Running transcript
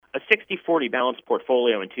60-40 balanced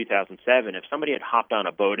portfolio in 2007, if somebody had hopped on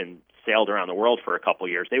a boat and sailed around the world for a couple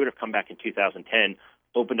of years, they would have come back in 2010,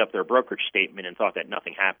 opened up their brokerage statement, and thought that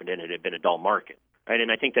nothing happened and it had been a dull market. Right?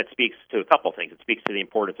 And I think that speaks to a couple things. It speaks to the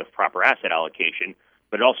importance of proper asset allocation,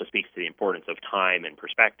 but it also speaks to the importance of time and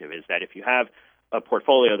perspective, is that if you have a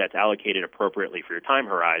portfolio that's allocated appropriately for your time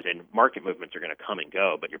horizon, market movements are going to come and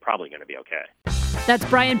go, but you're probably going to be okay. That's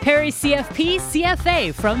Brian Perry, CFP,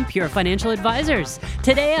 CFA from Pure Financial Advisors.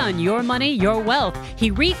 Today on Your Money, Your Wealth,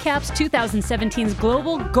 he recaps 2017's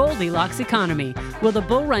global Goldilocks economy. Will the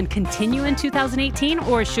bull run continue in 2018,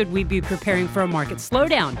 or should we be preparing for a market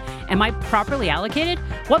slowdown? Am I properly allocated?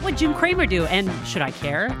 What would Jim Cramer do, and should I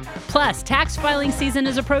care? Plus, tax filing season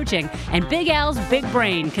is approaching, and Big Al's Big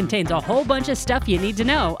Brain contains a whole bunch of stuff you need to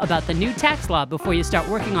know about the new tax law before you start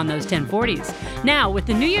working on those 1040s. Now, with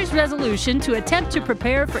the New Year's resolution to attempt to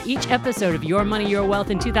prepare for each episode of Your Money, Your Wealth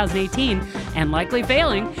in 2018, and likely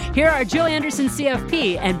failing, here are Joe Anderson,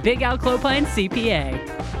 CFP, and Big Al Clopine,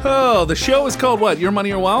 CPA. Oh, the show is called what? Your Money,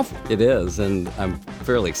 Your Wealth? It is, and I'm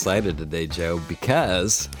fairly excited today, Joe,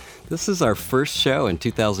 because this is our first show in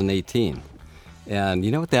 2018. And you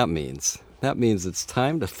know what that means? That means it's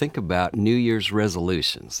time to think about New Year's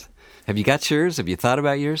resolutions. Have you got yours? Have you thought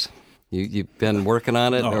about yours? You've been working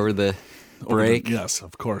on it over the break? Yes,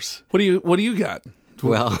 of course. What do you got?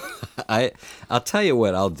 Well, I'll tell you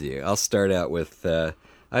what I'll do. I'll start out with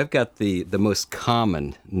I've got the most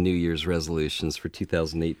common New Year's resolutions for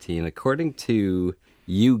 2018 according to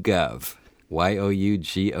YouGov,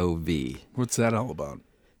 YOUGOV. What's that all about?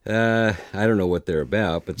 I don't know what they're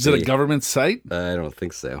about, but is it a government site? I don't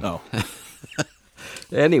think so. Oh.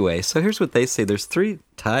 Anyway, so here's what they say. There's three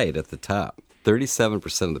tied at the top.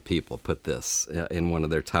 37% of the people put this in one of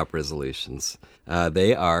their top resolutions.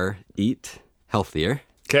 They are eat healthier,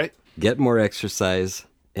 okay, get more exercise,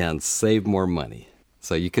 and save more money.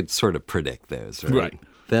 So you could sort of predict those, right? Right.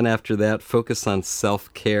 Then after that, focus on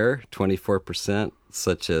self-care, 24%,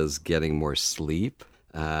 such as getting more sleep.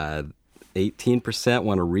 18%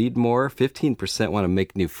 want to read more. 15% want to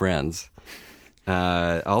make new friends.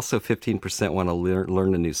 Also, 15% want to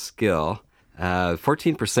learn a new skill.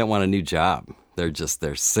 14% want a new job.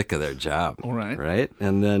 They're sick of their job. All right. Right?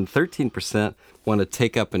 And then 13% want to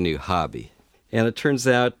take up a new hobby. And it turns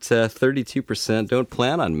out 32% don't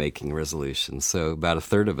plan on making resolutions. So about a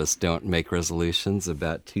third of us don't make resolutions.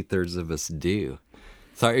 About 2/3 of us do.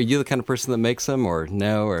 So are you the kind of person that makes them, or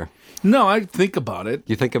no? Or no, I think about it.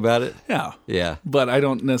 you think about it? Yeah. Yeah. But I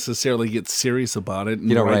don't necessarily get serious about it.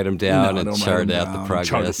 You don't write them down and chart them out the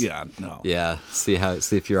progress. No. Yeah. See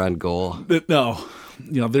if you're on goal. No.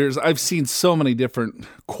 I've seen so many different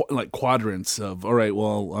quadrants of, all right,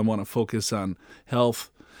 well, I want to focus on health,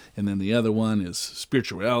 and then the other one is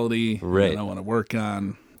spirituality. Right. And I want to work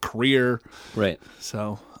on career. Right.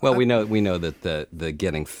 So, well, we know that the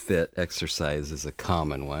getting fit exercise is a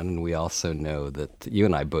common one, and we also know that you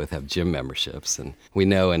and I both have gym memberships, and we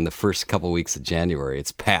know in the first couple weeks of January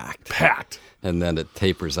it's packed. And then it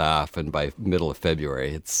tapers off, and by middle of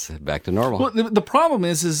February, it's back to normal. Well, the problem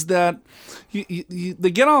is that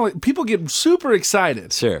people get super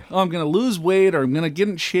excited. Sure. Oh, I'm going to lose weight, or I'm going to get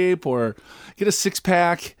in shape, or get a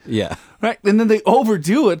six-pack. Yeah. Right? And then they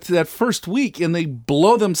overdo it that first week, and they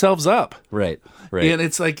blow themselves up. Right. And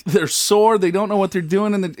it's like they're sore, they don't know what they're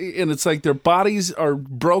doing, and it's like their bodies are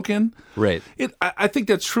broken. Right. I think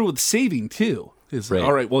that's true with saving, too. Right.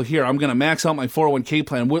 All right, well, here, I'm going to max out my 401k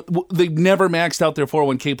plan. They've never maxed out their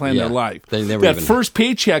 401k plan in their life. They never first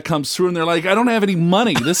paycheck comes through, and they're like, I don't have any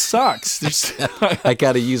money. This sucks. I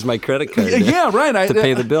got to use my credit card to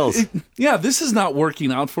pay the bills. This is not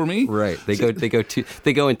working out for me. Right. They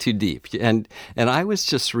go in too deep. And I was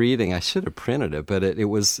just reading, I should have printed it, but it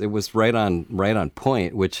was right on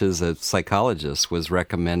point, which is a psychologist was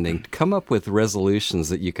recommending come up with resolutions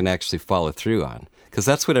that you can actually follow through on. Because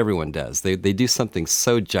that's what everyone does. They do something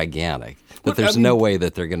so gigantic that there's no way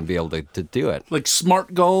that they're going to be able to do it. Like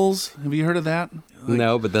SMART goals. Have you heard of that?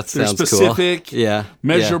 No, but that sounds specific, cool. Yeah.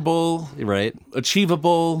 Measurable. Yeah. Right.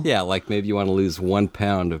 Achievable. Yeah, like maybe you want to lose 1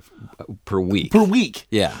 pound per week. Per week.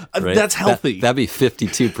 Yeah. Right? That's healthy. That'd be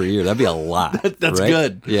 52 per year. That'd be a lot. That's right?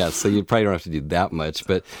 good. Yeah, so you probably don't have to do that much.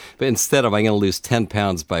 But instead of, I'm going to lose 10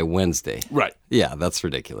 pounds by Wednesday. Right. Yeah, that's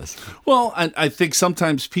ridiculous. Well, I think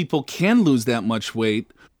sometimes people can lose that much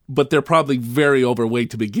weight, but they're probably very overweight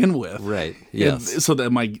to begin with. Right, yes. And so that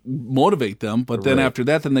might motivate them. But then after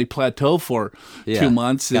that, then they plateau for 2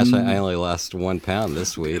 months. Gosh, I only lost 1 pound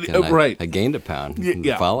this week. And I gained a pound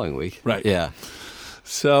the following week. Right. Yeah.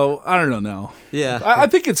 So I don't know. Yeah. I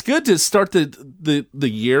think it's good to start the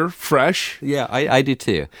year fresh. Yeah, I do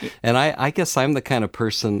too. And I guess I'm the kind of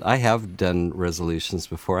person, I have done resolutions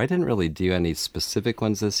before. I didn't really do any specific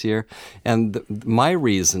ones this year. And my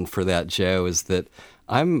reason for that, Joe, is that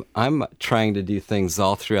I'm trying to do things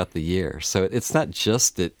all throughout the year. So it's not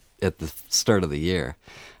just at the start of the year.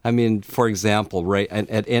 I mean, for example, right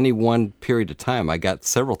at any one period of time, I got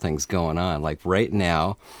several things going on. Like right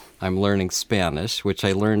now, I'm learning Spanish, which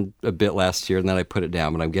I learned a bit last year, and then I put it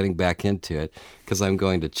down, but I'm getting back into it because I'm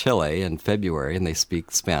going to Chile in February, and they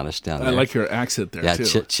speak Spanish down there. I like your accent there, too.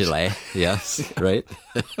 Yeah, Chile, yes, right?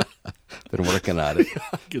 Been working on it.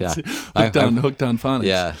 Yeah. Hooked on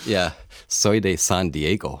phonics. Yeah. Soy de San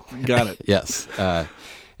Diego. Got it. Yes.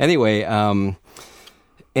 Anyway,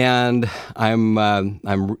 and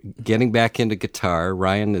I'm getting back into guitar.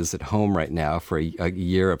 Ryan is at home right now for a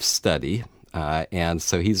year of study. And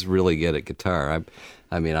so he's really good at guitar.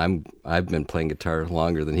 I've been playing guitar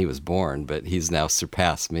longer than he was born, but he's now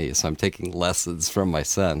surpassed me. So I'm taking lessons from my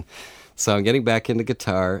son. So I'm getting back into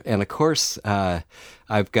guitar, and of course,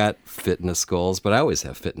 I've got fitness goals. But I always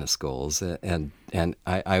have fitness goals, and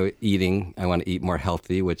I want to eat more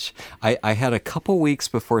healthy. Which I had a couple weeks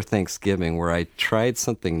before Thanksgiving where I tried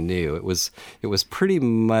something new. It was pretty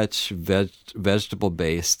much vegetable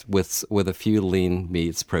based with a few lean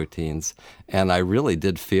meats, proteins, and I really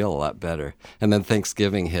did feel a lot better. And then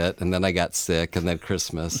Thanksgiving hit, and then I got sick, and then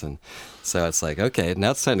Christmas, and so it's like, okay,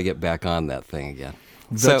 now it's time to get back on that thing again.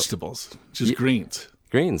 Vegetables, just greens.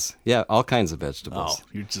 Greens, yeah, all kinds of vegetables. Oh,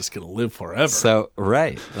 you're just gonna live forever. So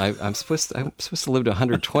right, I'm supposed to live to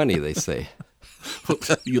 120. They say.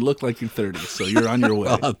 You look like you're 30, so you're on your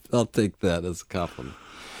way. I'll take that as a compliment.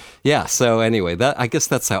 Yeah. So anyway, I guess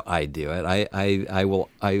that's how I do it.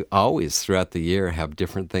 I always throughout the year have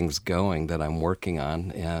different things going that I'm working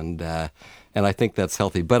on, and I think that's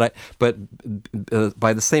healthy. But by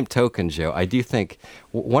the same token, Joe, I do think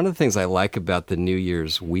one of the things I like about the New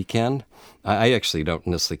Year's weekend, I actually don't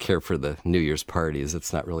necessarily care for the New Year's parties.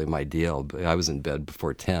 It's not really my deal. I was in bed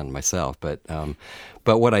before 10 myself. But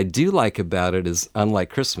what I do like about it is,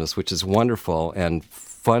 unlike Christmas, which is wonderful and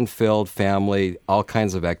fun-filled, family, all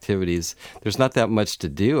kinds of activities, there's not that much to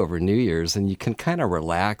do over New Year's, and you can kind of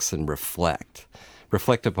relax and reflect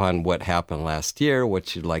upon what happened last year,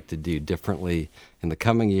 what you'd like to do differently in the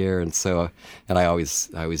coming year. And I always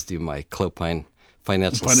do my Clopine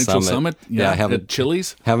Financial Summit. Yeah, at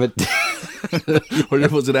Chili's? Haven't. Or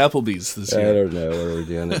was it Applebee's this year? I don't know where we're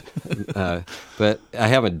doing it. But I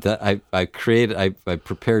haven't done, I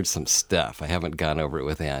prepared some stuff. I haven't gone over it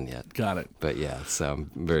with Ann yet. Got it. But yeah, so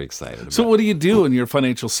I'm very excited about it. So what do you do in your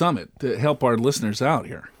financial summit to help our listeners out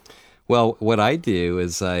here? Well, what I do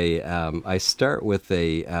is I start with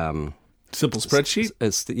a simple spreadsheet.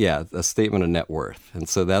 A statement of net worth, and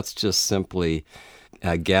so that's just simply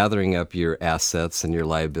gathering up your assets and your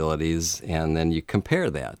liabilities, and then you compare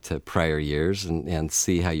that to prior years and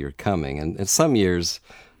see how you're coming. And some years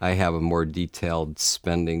I have a more detailed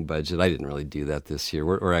spending budget. I didn't really do that this year.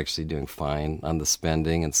 We're actually doing fine on the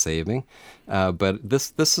spending and saving, but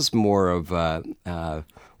this is more of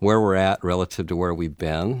where we're at relative to where we've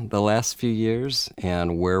been the last few years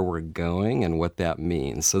and where we're going and what that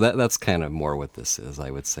means. So that's kind of more what this is, I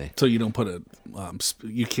would say. So you don't put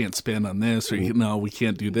you can't spend on this, or no, we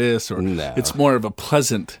can't do this, or no. It's more of a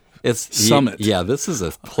pleasant summit. Yeah, this is a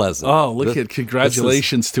pleasant. Oh,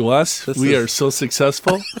 congratulations to us. We are so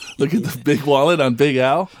successful. Look at the big wallet on Big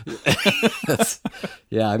Al.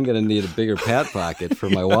 Yeah, I'm going to need a bigger pat pocket for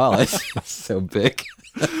my wallet. It's so big.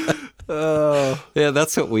 Yeah,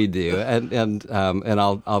 that's what we do, and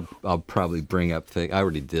I'll probably bring up things. I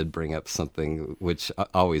already did bring up something which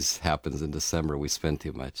always happens in December. We spend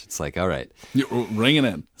too much. It's like, all right, ring it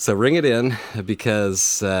in. So ring it in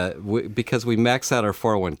because we max out our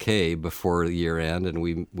 401k before year end, and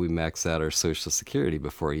we max out our Social Security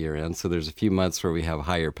before year end. So there's a few months where we have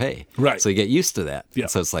higher pay. Right. So you get used to that. Yeah.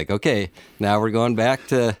 So it's like, okay, now we're going back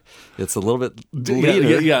to it's a little bit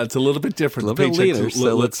leaner. Yeah, it's a little bit different. A little bit leaner.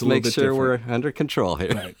 So let's make sure we're under control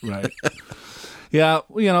here. Right. Yeah,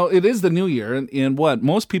 it is the new year, and what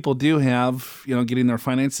most people do have, getting their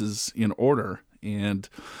finances in order. And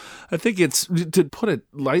I think it's, to put it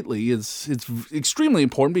lightly, it's extremely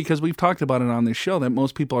important because we've talked about it on this show that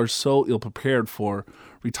most people are so ill-prepared for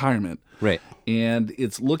retirement. Right. And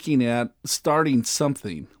it's looking at starting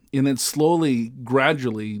something and then slowly,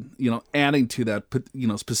 gradually, adding to that,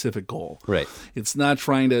 specific goal. Right. It's not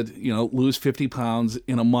trying to, lose 50 pounds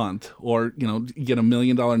in a month or, get $1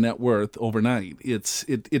 million net worth overnight.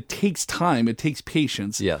 It takes time, it takes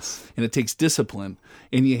patience. Yes. And it takes discipline.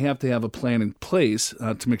 And you have to have a plan in place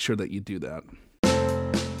to make sure that you do that.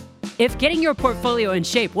 If getting your portfolio in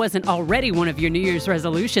shape wasn't already one of your New Year's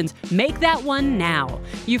resolutions, make that one now.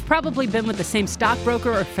 You've probably been with the same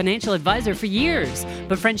stockbroker or financial advisor for years.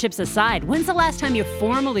 But friendships aside, when's the last time you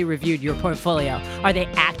formally reviewed your portfolio? Are they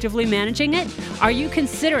actively managing it? Are you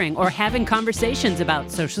considering or having conversations about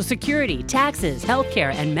Social Security, taxes,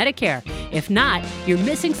 healthcare, and Medicare? If not, you're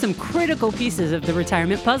missing some critical pieces of the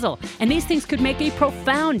retirement puzzle. And these things could make a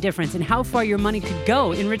profound difference in how far your money could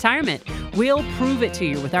go in retirement. We'll prove it to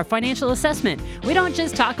you with our financial assessment. We don't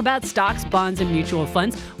just talk about stocks, bonds, and mutual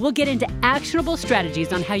funds. We'll get into actionable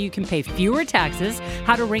strategies on how you can pay fewer taxes,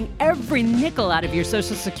 how to wring every nickel out of your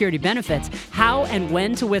Social Security benefits, how and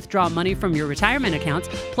when to withdraw money from your retirement accounts,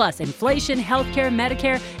 plus inflation, healthcare,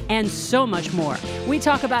 Medicare, and so much more. We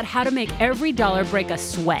talk about how to make every dollar break a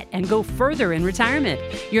sweat and go further in retirement.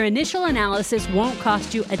 Your initial analysis won't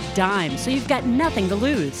cost you a dime, so you've got nothing to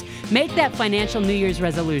lose. Make that financial New Year's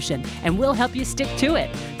resolution, and we'll help you stick to it.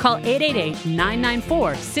 Call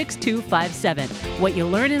 888-994-6257. What you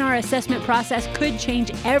learn in our assessment process could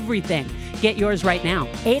change everything. Get yours right now.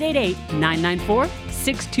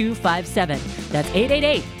 888-994-6257. That's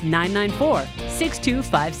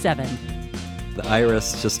 888-994-6257. The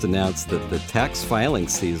IRS just announced that the tax filing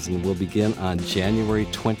season will begin on January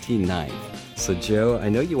 29th. So, Joe, I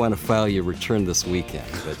know you want to file your return this weekend,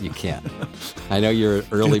 but you can't. I know you're an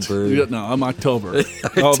early bird. No, I'm October.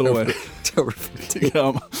 All the way. October 15th.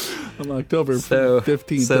 Yeah, I'm October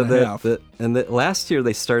 15th and a half. Last year,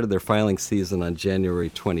 they started their filing season on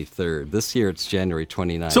January 23rd. This year, it's January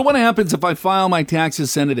 29th. So what happens if I file my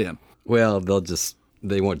taxes, send it in? Well,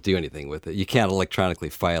 they won't do anything with it. You can't electronically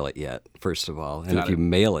file it yet, first of all. And if you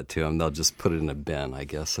mail it to them, they'll just put it in a bin, I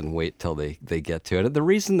guess, and wait till they get to it. And the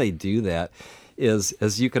reason they do that is,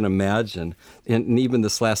 as you can imagine, and even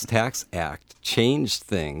this last Tax Act changed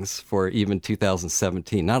things for even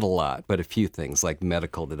 2017. Not a lot, but a few things like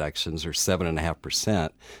medical deductions or 7.5%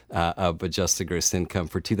 of adjusted gross income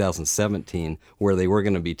for 2017, where they were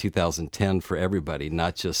going to be 2010 for everybody,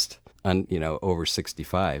 not just over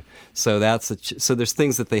 65. So so there's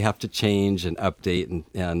things that they have to change and update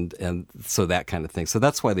and so that kind of thing. So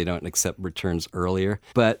that's why they don't accept returns earlier.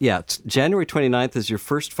 But yeah, January 29th is your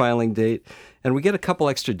first filing date. And we get a couple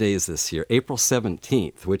extra days this year. April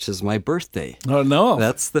 17th, which is my birthday. Oh, no.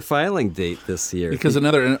 That's the filing date this year. Because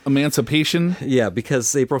another emancipation? Yeah,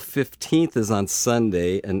 because April 15th is on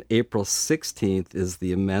Sunday, and April 16th is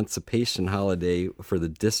the emancipation holiday for the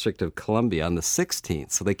District of Columbia on the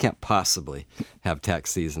 16th. So they can't possibly have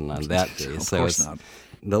tax season on that day. Of course not.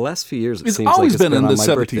 The last few years, it's seems always like it's been in on the my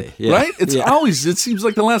 17th, birthday. Yeah. Right? It seems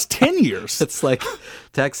like the last 10 years. It's like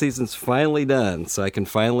tax season's finally done, so I can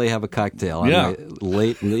finally have a cocktail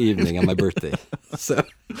late in the evening on my birthday. So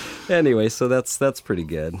anyway, so that's pretty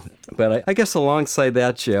good. But I guess alongside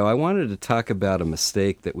that, Joe, I wanted to talk about a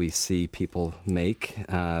mistake that we see people make.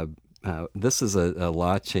 This is a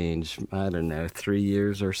law change, 3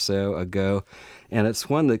 years or so ago. And it's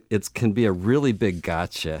one that can be a really big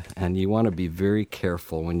gotcha, and you want to be very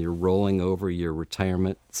careful when you're rolling over your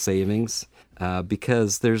retirement savings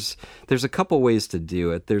because there's a couple ways to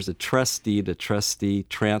do it. There's a trustee to trustee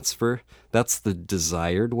transfer. That's the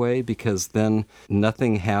desired way because then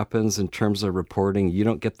nothing happens in terms of reporting. You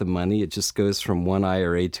don't get the money. It just goes from one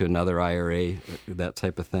IRA to another IRA, that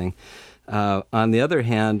type of thing. On the other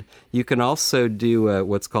hand, you can also do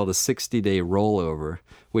what's called a 60-day rollover,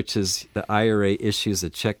 which is the IRA issues a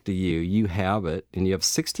check to you. You have it, and you have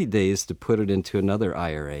 60 days to put it into another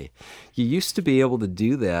IRA. You used to be able to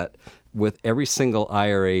do that with every single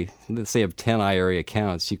IRA. Let's say you have 10 IRA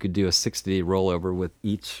accounts. You could do a 60-day rollover with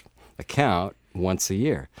each account once a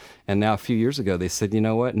year. And now a few years ago, they said, you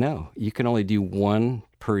know what? No, you can only do one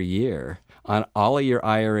per year on all of your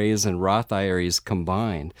IRAs and Roth IRAs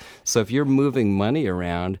combined. So if you're moving money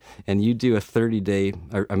around and you do a 60-day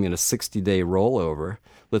rollover,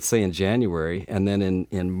 let's say in January, and then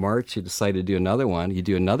in March you decide to do another one, you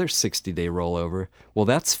do another 60-day rollover, well,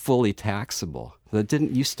 that's fully taxable. That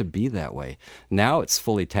didn't used to be that way. Now it's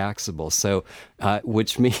fully taxable. So,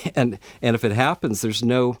 which means, and if it happens, there's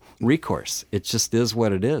no recourse. It just is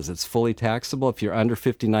what it is. It's fully taxable. If you're under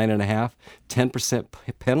 59.5, 10%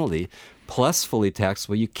 penalty, plus fully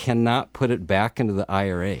taxable. You cannot put it back into the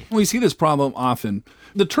IRA. We see this problem often.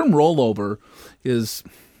 The term rollover is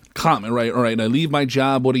common, right? All right, I leave my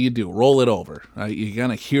job. What do? Roll it over. Right? You're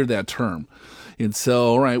going to hear that term. And so,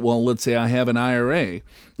 all right, well, let's say I have an IRA.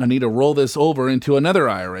 I need to roll this over into another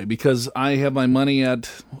IRA because I have my money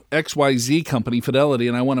at XYZ company, Fidelity,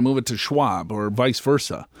 and I want to move it to Schwab or vice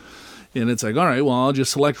versa. And it's like, all right, well, I'll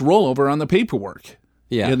just select rollover on the paperwork.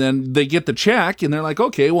 Yeah. And then they get the check, and they're like,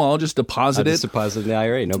 okay, well, I'll just deposit Just deposit in the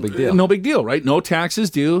IRA. No big deal. No big deal, right? No taxes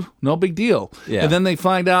due. No big deal. Yeah. And then they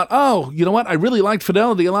find out, oh, you know what? I really liked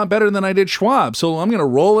Fidelity a lot better than I did Schwab. So I'm going to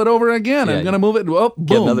roll it over again. Yeah, I'm going to move it. Oh, boom.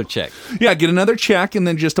 Get another check. Yeah, get another check and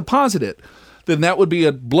then just deposit it. Then that would be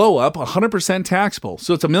a blow up, 100% taxable.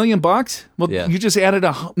 So it's $1 million. Well, Yeah. you just added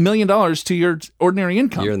 $1 million to your ordinary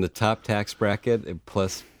income. You're in the top tax bracket,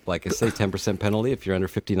 plus, like I say, 10% penalty if you're under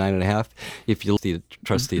 59.5. If you need a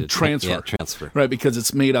trustee to Transfer. transfer. Right, because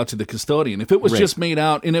it's made out to the custodian. If it was Right. just made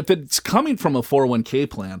out, and if it's coming from a 401k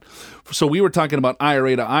plan, so we were talking about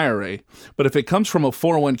IRA to IRA, but if it comes from a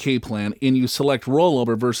 401k plan and you select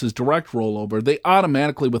rollover versus direct rollover, they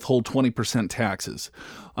automatically withhold 20% taxes.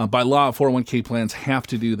 By law, 401k plans have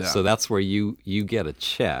to do that. So that's where you get a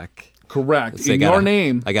check. Correct. Say I In got your a-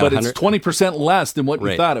 name, I got but 100 it's 20% less than what you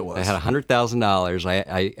Right. thought it was. I had $100,000.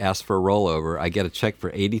 I asked for a rollover. I get a check for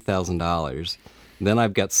 $80,000. Then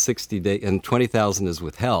I've got 60 days, and 20,000 is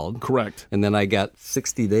withheld. Correct. And then I got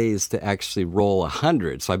 60 days to actually roll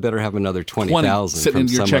 100. So I better have another 20,000 sitting from in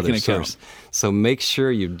your some checking other account. source. So make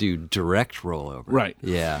sure you do direct rollover. Right.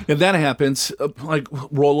 Yeah. If that happens, like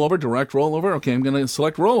rollover, direct rollover, okay, I'm going to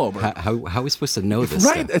select rollover. How are we supposed to know this?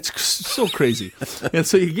 Right, stuff? it's so crazy. And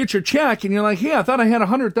so you get your check, and you're like, "Hey, I thought I had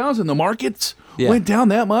 100,000. The markets Yeah. went down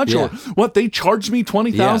that much, Yeah. or what? They charged me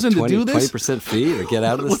 20,000 to do this. 20% fee to get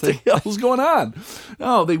out of this What the thing. hell's going on?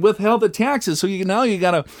 Oh, they withheld the taxes, so now you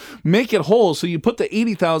got to make it whole. So you put the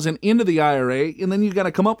 80,000 into the IRA, and then you got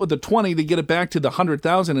to come up with the 20 to get it back to the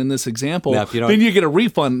 100,000 in this example. Now, if you don't- then you get a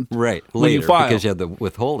refund, Right, when later, you file. because you have the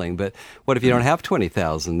withholding. But what if you don't have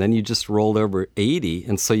 20,000? Then you just rolled over 80,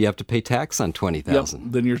 and so you have to pay tax on Yep,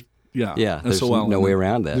 20,000. then you're Yeah, there's SOL. no way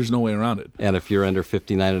around that. There's no way around it. And if you're under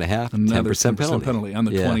 59.5, Another 10% penalty. on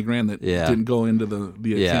the Yeah. 20 grand that Yeah. didn't go into the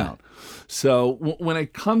Yeah. account. So when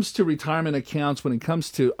it comes to retirement accounts, when it comes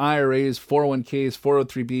to IRAs, 401ks,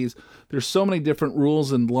 403bs, there's so many different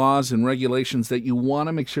rules and laws and regulations that you want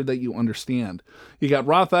to make sure that you understand. You got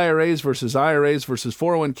Roth IRAs versus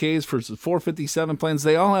 401ks versus 457 plans.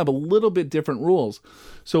 They all have a little bit different rules.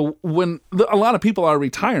 So when a lot of people are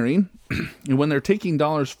retiring, and when they're taking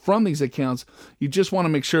dollars from these accounts, you just want to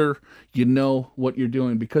make sure you know what you're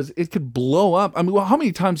doing, because it could blow up. I mean, how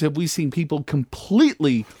many times have we seen people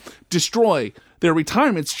completely destroy their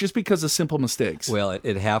retirements just because of simple mistakes? Well,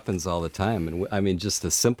 it happens all the time. And I mean, just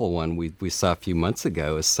a simple one we saw a few months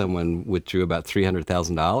ago is someone withdrew about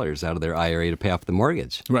 $300,000 out of their IRA to pay off the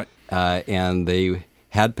mortgage. Right. And they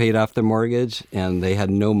had paid off their mortgage, and they had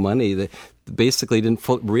no money. They basically didn't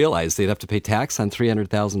realize they'd have to pay tax on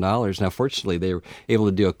 $300,000. Now, fortunately, they were able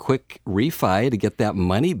to do a quick refi to get that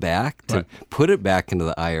money back, to put it back into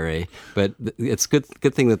the IRA. But it's good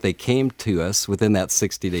thing that they came to us within that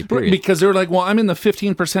 60-day period. Because they're like, well, I'm in the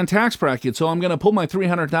 15% tax bracket, so I'm going to pull my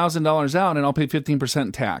 $300,000 out and I'll pay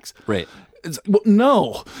 15% tax. Right. Well,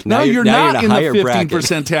 no. Now you're now not you're in in a the higher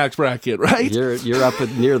 15% tax bracket, right? You're up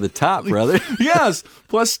near the top, brother. Yes,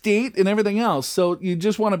 plus state and everything else. So you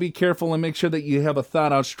just want to be careful and make sure that you have a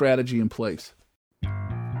thought-out strategy in place.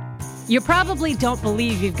 You probably don't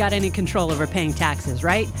believe you've got any control over paying taxes,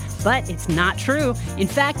 right? But it's not true. In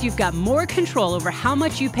fact, you've got more control over how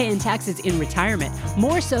much you pay in taxes in retirement,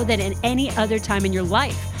 more so than at any other time in your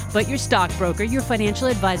life. But your stockbroker, your financial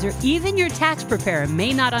advisor, even your tax preparer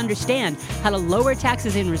may not understand how to lower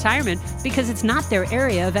taxes in retirement because it's not their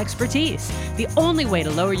area of expertise. The only way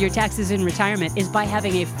to lower your taxes in retirement is by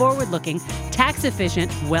having a forward-looking,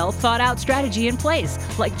 tax-efficient, well-thought-out strategy in place,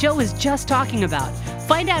 like Joe was just talking about.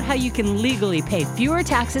 Find out how you can legally pay fewer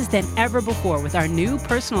taxes than ever before with our new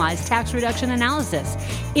personalized tax reduction analysis.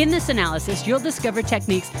 In this analysis, you'll discover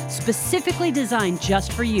techniques specifically designed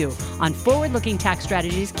just for you on forward-looking tax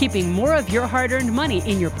strategies, keeping more of your hard-earned money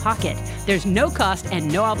in your pocket. There's no cost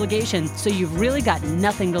and no obligation, so you've really got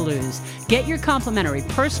nothing to lose. Get your complimentary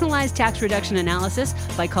personalized tax reduction analysis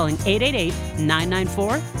by calling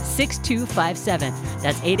 888-994-6257.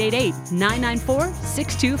 That's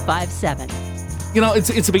 888-994-6257. You know, it's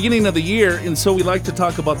the beginning of the year, and so we like to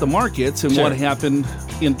talk about the markets and Sure. what happened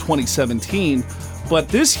in 2017. But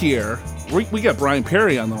this year, we got Brian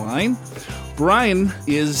Perry on the line. Brian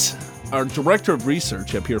is our Director of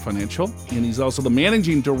Research at Pure Financial, and he's also the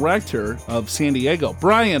Managing Director of San Diego.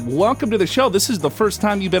 Brian, welcome to the show. This is the first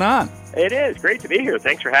time you've been on. It is great to be here.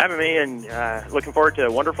 Thanks for having me, and looking forward to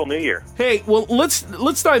a wonderful new year. Hey, well, let's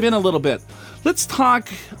dive in a little bit. Let's talk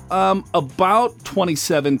about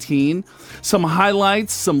 2017, some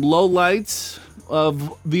highlights, some lowlights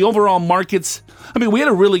of the overall markets. I mean, we had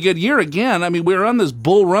a really good year again. I mean, we were on this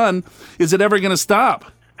bull run. Is it ever going to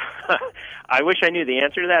stop? I wish I knew the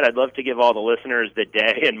answer to that. I'd love to give all the listeners the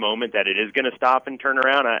day and moment that it is going to stop and turn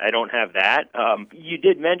around. I don't have that. You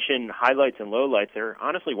did mention highlights and lowlights. There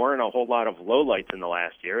honestly weren't a whole lot of lowlights in the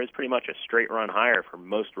last year. It was pretty much a straight run higher for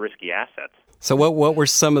most risky assets. So what were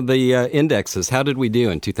some of the indexes? How did we do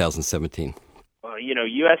in 2017?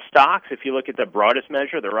 U.S. stocks, if you look at the broadest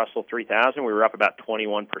measure, the Russell 3000, we were up about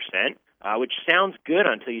 21%, which sounds good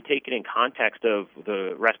until you take it in context of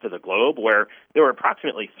the rest of the globe, where there were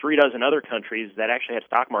approximately 3 dozen other countries that actually had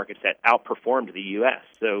stock markets that outperformed the U.S.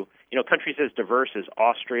 So, countries as diverse as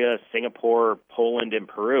Austria, Singapore, Poland, and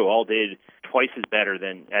Peru all did twice as better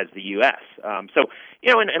than as the U.S. And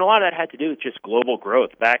a lot of that had to do with just global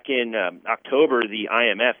growth. Back in October, the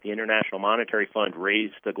IMF, the International Monetary Fund,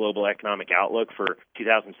 raised the global economic outlook for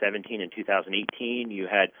 2017 and 2018. You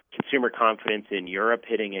had consumer confidence in Europe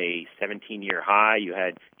hitting a 17-year high. You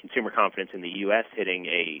had consumer confidence in the U.S. hitting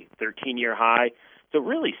a 13-year high. So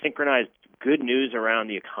really synchronized good news around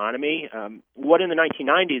the economy, what in the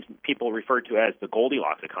 1990s people referred to as the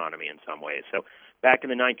Goldilocks economy in some ways. So back in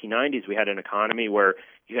the 1990s, we had an economy where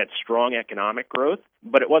you had strong economic growth,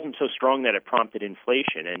 but it wasn't so strong that it prompted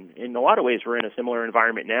inflation. And in a lot of ways, we're in a similar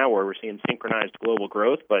environment now where we're seeing synchronized global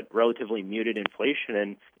growth, but relatively muted inflation,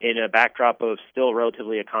 and in a backdrop of still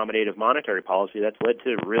relatively accommodative monetary policy that's led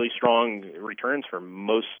to really strong returns for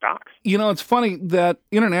most stocks. It's funny that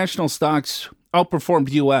international stocks outperformed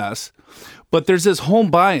U.S., but there's this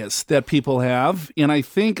home bias that people have, and I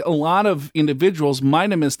think a lot of individuals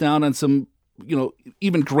might have missed out on some,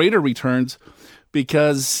 even greater returns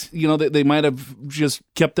because, they might have just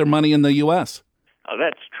kept their money in the U.S. Oh,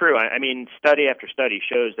 that's true. I mean, study after study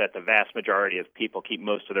shows that the vast majority of people keep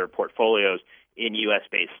most of their portfolios in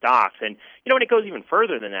U.S.-based stocks. And, and it goes even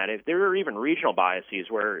further than that. If there are even regional biases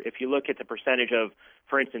where if you look at the percentage of,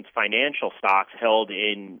 for instance, financial stocks held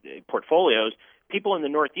in portfolios, people in the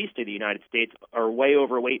northeast of the United States are way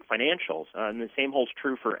overweight financials. And the same holds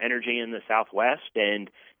true for energy in the Southwest and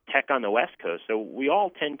tech on the West Coast. So we all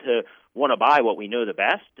tend to want to buy what we know the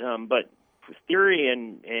best, but theory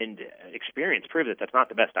and experience prove that that's not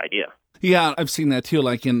the best idea. Yeah, I've seen that too.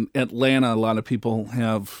 Like in Atlanta, a lot of people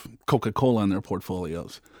have Coca-Cola in their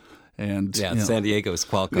portfolios. And San Diego's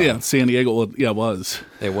Qualcomm. Yeah, San Diego, was.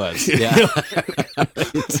 It was, yeah.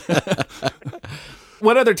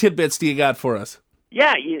 What other tidbits do you got for us?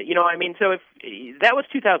 Yeah, so if that was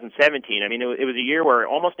 2017, it was a year where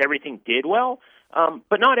almost everything did well,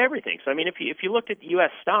 but not everything. So, if you looked at the U.S.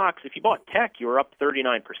 stocks, if you bought tech, you were up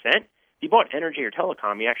 39%. If you bought energy or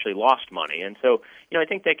telecom, you actually lost money. And so, I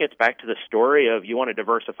think that gets back to the story of you want to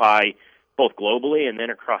diversify both globally and then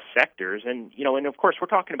across sectors. And, and of course, we're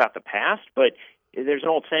talking about the past, but there's an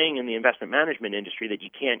old saying in the investment management industry that you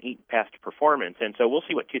can't eat past performance. And so we'll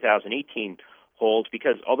see what 2018 holds,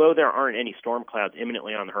 because although there aren't any storm clouds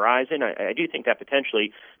imminently on the horizon, I do think that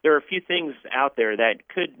potentially there are a few things out there that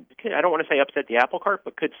could I don't want to say upset the apple cart,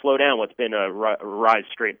 but could slow down what's been a rise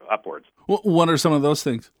straight upwards. What are some of those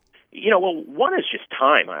things? One is just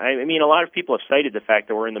time. A lot of people have cited the fact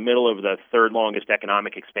that we're in the middle of the third longest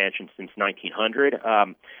economic expansion since 1900.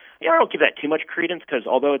 I don't give that too much credence because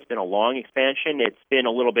although it's been a long expansion, it's been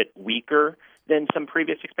a little bit weaker than some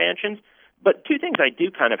previous expansions. But two things I do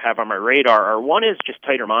kind of have on my radar are, one is just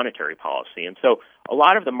tighter monetary policy. And so a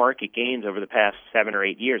lot of the market gains over the past 7 or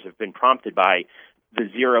 8 years have been prompted by the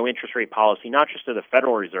zero interest rate policy, not just of the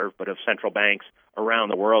Federal Reserve, but of central banks around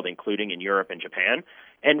the world, including in Europe and Japan.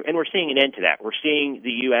 And we're seeing an end to that. We're seeing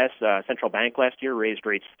the U.S. Central Bank last year raised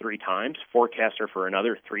rates 3 times. Forecasts are for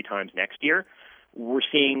another 3 times next year. We're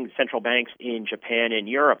seeing central banks in Japan and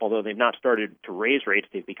Europe, although they've not started to raise rates,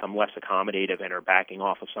 they've become less accommodative and are backing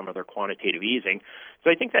off of some of their quantitative easing.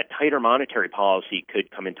 So I think that tighter monetary policy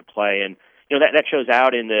could come into play. And that shows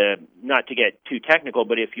out in the, not to get too technical,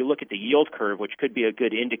 but if you look at the yield curve, which could be a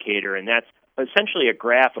good indicator, and that's essentially a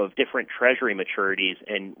graph of different treasury maturities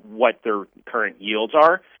and what their current yields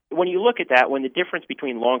are. When you look at that, when the difference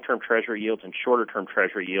between long-term treasury yields and shorter-term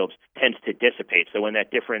treasury yields tends to dissipate, so when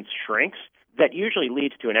that difference shrinks, that usually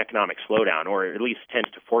leads to an economic slowdown, or at least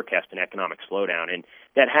tends to forecast an economic slowdown. And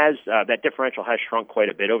that differential has shrunk quite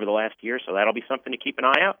a bit over the last year, so that'll be something to keep an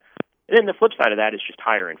eye out. And then the flip side of that is just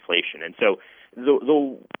higher inflation. And so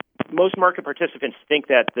the most market participants think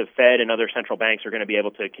that the Fed and other central banks are going to be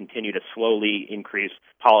able to continue to slowly increase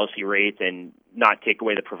policy rates and not take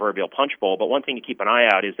away the proverbial punch bowl. But one thing to keep an eye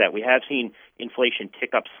out is that we have seen inflation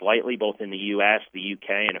tick up slightly both in the U.S., the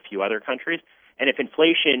U.K., and a few other countries. And if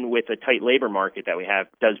inflation with a tight labor market that we have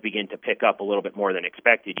does begin to pick up a little bit more than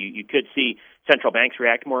expected, you could see central banks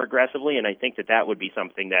react more aggressively, and I think that would be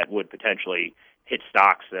something that would potentially hit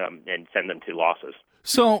stocks and send them to losses.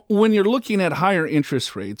 So when you're looking at higher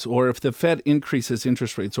interest rates, or if the Fed increases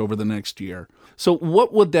interest rates over the next year, so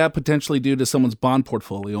what would that potentially do to someone's bond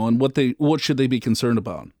portfolio, and what should they be concerned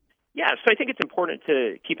about? Yeah, so I think it's important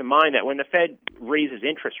to keep in mind that when the Fed raises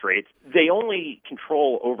interest rates, they only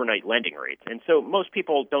control overnight lending rates. And so most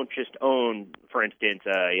people don't just own, for instance,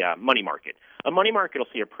 a money market. A money market will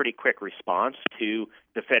see a pretty quick response to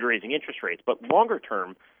the Fed raising interest rates, but longer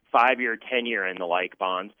term, 5-year, 10-year, and the like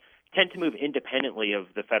bonds tend to move independently of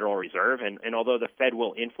the Federal Reserve, and although the Fed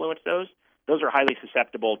will influence those are highly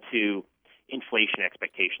susceptible to inflation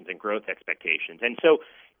expectations and growth expectations. And so,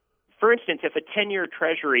 for instance, if a 10-year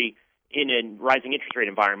Treasury in a rising interest rate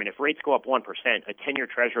environment, if rates go up 1%, a 10-year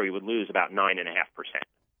Treasury would lose about 9.5%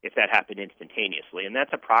 if that happened instantaneously. And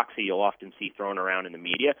that's a proxy you'll often see thrown around in the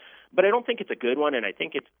media. But I don't think it's a good one, and I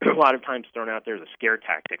think it's a lot of times thrown out there as a scare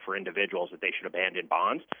tactic for individuals that they should abandon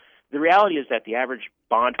bonds. The reality is that the average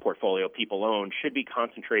bond portfolio people own should be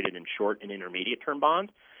concentrated in short and intermediate term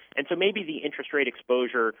bonds. And so maybe the interest rate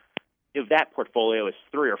exposure of that portfolio is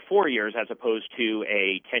 3 or 4 years as opposed to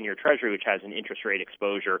a 10-year Treasury, which has an interest rate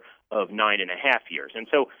exposure of 9.5 years. And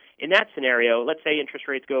so in that scenario, let's say interest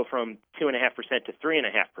rates go from 2.5% to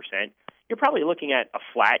 3.5%, you're probably looking at a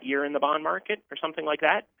flat year in the bond market or something like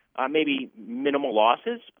that, maybe minimal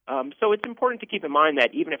losses. So it's important to keep in mind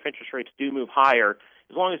that even if interest rates do move higher,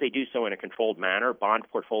 as long as they do so in a controlled manner, bond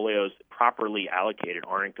portfolios properly allocated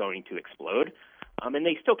aren't going to explode. And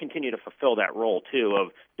they still continue to fulfill that role, too,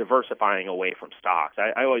 of diversifying away from stocks.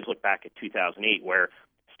 I always look back at 2008, where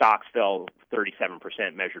stocks fell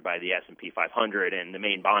 37% measured by the S&P 500, and the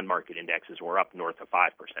main bond market indexes were up north of 5%.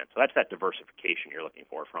 So that's that diversification you're looking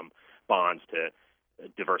for from bonds to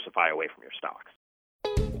diversify away from your stocks.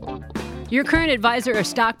 Your current advisor or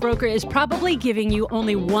stockbroker is probably giving you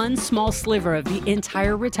only one small sliver of the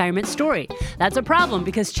entire retirement story. That's a problem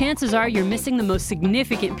because chances are you're missing the most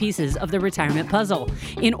significant pieces of the retirement puzzle.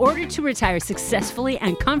 In order to retire successfully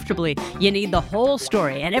and comfortably, you need the whole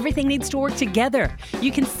story, and everything needs to work together.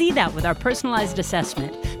 You can see that with our personalized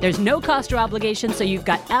assessment. There's no cost or obligation, so you've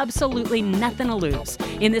got absolutely nothing to lose.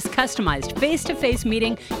 In this customized face-to-face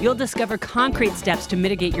meeting, you'll discover concrete steps to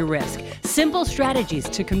mitigate your risk, simple strategies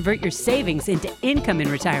to convert your savings into income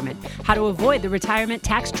in retirement, how to avoid the retirement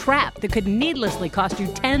tax trap that could needlessly cost you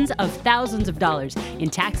tens of thousands of dollars in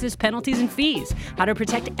taxes, penalties, and fees, how to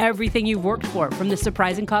protect everything you've worked for from the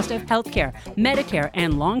surprising cost of healthcare, Medicare,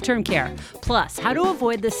 and long-term care, plus how to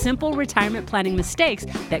avoid the simple retirement planning mistakes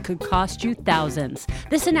that could cost you thousands.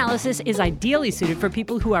 This analysis is ideally suited for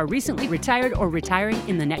people who are recently retired or retiring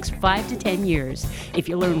in the next 5 to 10 years. If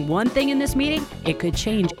you learn one thing in this meeting, it could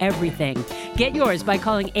change everything. Get yours by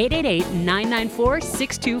calling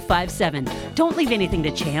 888-994-6257. Don't leave anything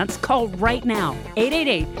to chance. Call right now.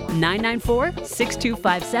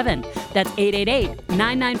 888-994-6257. That's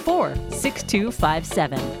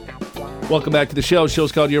 888-994-6257. Welcome back to the show. The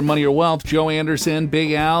show's called Your Money, Your Wealth. Joe Anderson,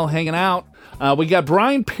 Big Al, hanging out. We got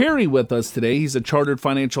Brian Perry with us today. He's a chartered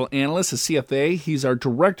financial analyst, a CFA. He's our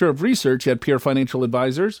director of research at Pure Financial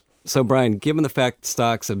Advisors. So, Brian, given the fact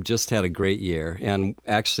stocks have just had a great year, and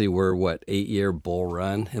actually we're, 8-year bull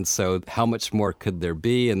run, and so how much more could there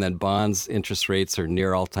be? And then bonds, interest rates are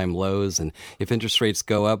near all-time lows, and if interest rates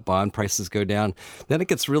go up, bond prices go down, then it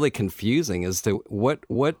gets really confusing as to what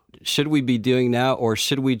should we be doing now, or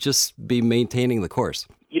should we just be maintaining the course?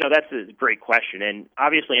 That's a great question, and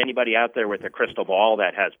obviously anybody out there with a crystal ball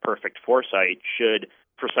that has perfect foresight should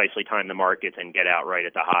precisely time the markets and get out right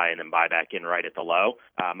at the high and then buy back in right at the low.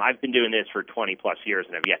 I've been doing this for 20 plus years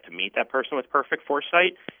and have yet to meet that person with perfect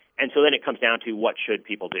foresight. And so then it comes down to what should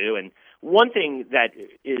people do. And one thing that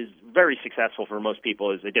is very successful for most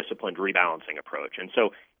people is a disciplined rebalancing approach. And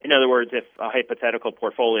so, in other words, if a hypothetical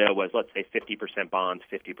portfolio was, let's say, 50% bonds,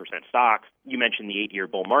 50% stocks, you mentioned the 8-year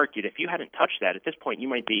bull market. If you hadn't touched that, at this point, you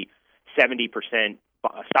might be 70%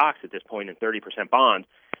 stocks at this point and 30% bonds.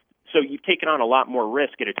 So you've taken on a lot more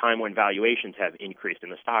risk at a time when valuations have increased in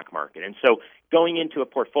the stock market. And so going into a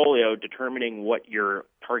portfolio, determining what your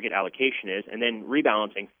target allocation is, and then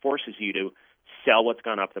rebalancing forces you to sell what's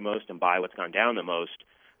gone up the most and buy what's gone down the most.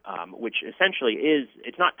 which essentially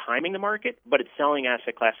it's not timing the market, but it's selling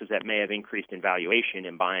asset classes that may have increased in valuation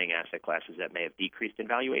and buying asset classes that may have decreased in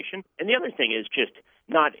valuation. And the other thing is just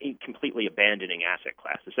not completely abandoning asset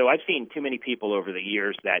classes. So I've seen too many people over the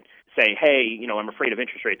years that say, hey, I'm afraid of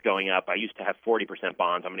interest rates going up. I used to have 40%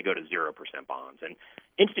 bonds. I'm going to go to 0% bonds. And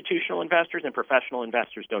institutional investors and professional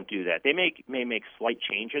investors don't do that. They may make slight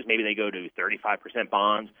changes. Maybe they go to 35%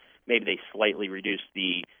 bonds. Maybe they slightly reduce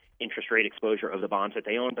the interest rate exposure of the bonds that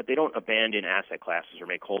they own, but they don't abandon asset classes or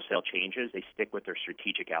make wholesale changes. They stick with their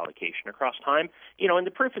strategic allocation across time. And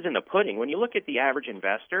the proof is in the pudding. When you look at the average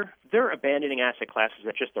investor, they're abandoning asset classes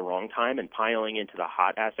at just the wrong time and piling into the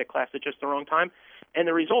hot asset class at just the wrong time. And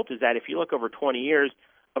the result is that if you look over 20 years,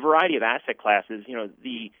 a variety of asset classes,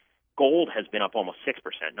 the gold has been up almost 6%.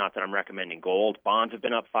 Not that I'm recommending gold. Bonds have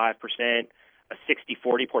been up 5%. A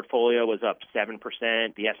 60-40 portfolio was up 7%.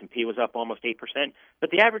 The S&P was up almost 8%. But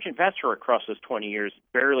the average investor across those 20 years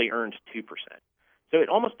barely earned 2%. So it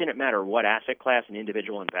almost didn't matter what asset class an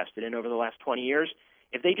individual invested in over the last 20 years.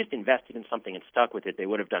 If they just invested in something and stuck with it, they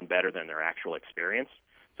would have done better than their actual experience.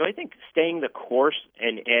 So I think staying the course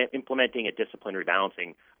and implementing a disciplined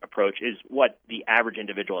rebalancing approach is what the average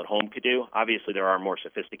individual at home could do. Obviously, there are more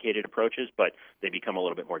sophisticated approaches, but they become a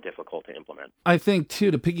little bit more difficult to implement. I think,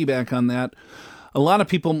 too, to piggyback on that, a lot of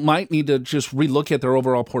people might need to just relook at their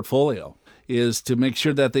overall portfolio, is to make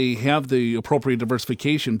sure that they have the appropriate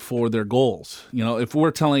diversification for their goals. If we're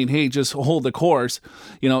telling, hey, just hold the course,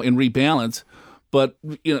 and rebalance, but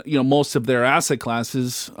most of their asset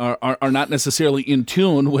classes are not necessarily in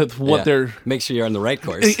tune with what they're. Make sure you're on the right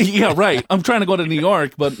course. Yeah, right. I'm trying to go to New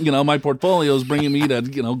York, but my portfolio is bringing me to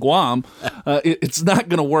Guam. It's not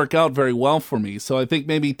going to work out very well for me. So I think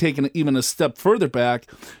maybe taking even a step further back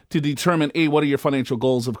to determine, what are your financial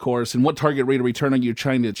goals, of course, and what target rate of return are you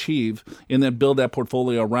trying to achieve, and then build that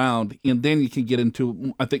portfolio around, and then you can get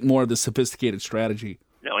into, I think, more of the sophisticated strategy.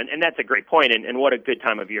 No, and that's a great point, and what a good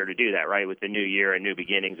time of year to do that, right? With the new year and new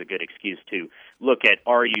beginnings, a good excuse to look at,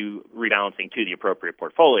 are you rebalancing to the appropriate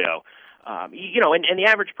portfolio? And the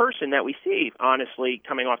average person that we see, honestly,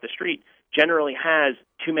 coming off the street, generally has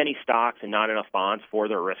too many stocks and not enough bonds for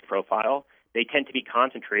their risk profile. They tend to be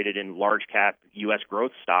concentrated in large cap U.S.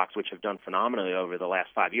 growth stocks, which have done phenomenally over the last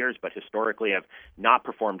 5 years, but historically have not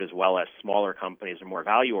performed as well as smaller companies or more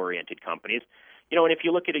value-oriented companies. And if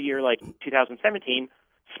you look at a year like 2017,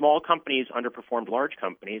 small companies underperformed large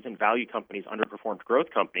companies and value companies underperformed growth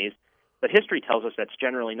companies, but history tells us that's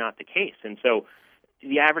generally not the case. And so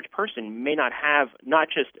the average person may not have not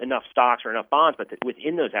just enough stocks or enough bonds, but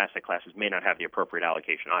within those asset classes may not have the appropriate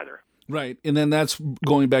allocation either. Right. And then that's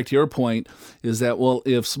going back to your point, is that,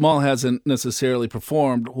 if small hasn't necessarily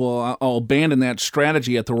performed, I'll abandon that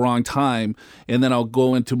strategy at the wrong time, and then I'll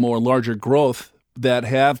go into more larger growth that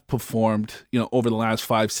have performed, over the last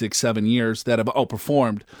 5, 6, 7 years, that have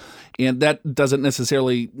outperformed. And that doesn't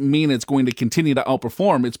necessarily mean it's going to continue to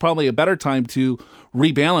outperform. It's probably a better time to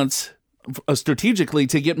rebalance strategically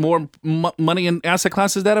to get more money in asset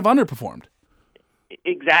classes that have underperformed.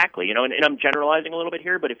 Exactly. And I'm generalizing a little bit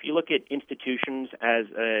here, but if you look at institutions as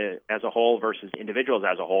a whole versus individuals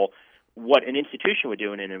as a whole, what an institution would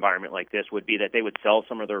do in an environment like this would be that they would sell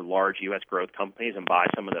some of their large U.S. growth companies and buy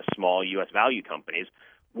some of the small U.S. value companies.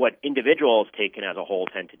 What individuals taken as a whole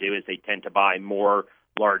tend to do is they tend to buy more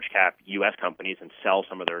large cap U.S. companies and sell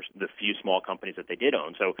some of the few small companies that they did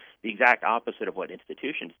own. So the exact opposite of what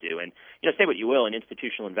institutions do. And say what you will, and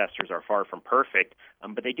institutional investors are far from perfect,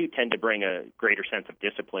 but they do tend to bring a greater sense of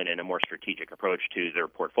discipline and a more strategic approach to their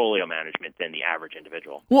portfolio management than the average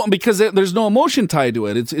individual. Well, because there's no emotion tied to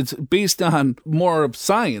it. It's based on more of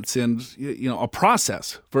science and a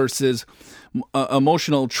process versus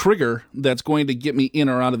emotional trigger that's going to get me in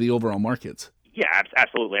or out of the overall markets. Yeah,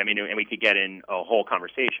 absolutely. I mean, and we could get in a whole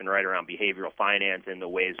conversation right around behavioral finance and the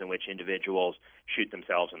ways in which individuals shoot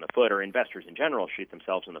themselves in the foot, or investors in general shoot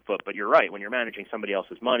themselves in the foot. But you're right. When you're managing somebody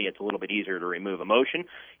else's money, it's a little bit easier to remove emotion.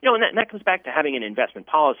 And that comes back to having an investment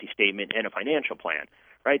policy statement and a financial plan,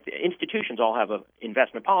 right? The institutions all have an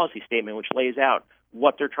investment policy statement which lays out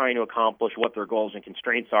what they're trying to accomplish, what their goals and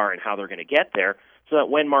constraints are, and how they're going to get there, so that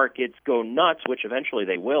when markets go nuts, which eventually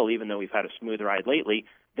they will, even though we've had a smooth ride lately,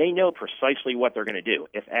 they know precisely what they're going to do.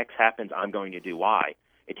 If X happens, I'm going to do Y.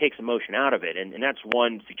 It takes emotion out of it, and that's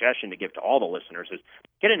one suggestion to give to all the listeners is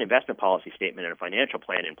get an investment policy statement and a financial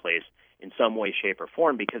plan in place in some way, shape, or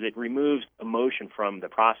form, because it removes emotion from the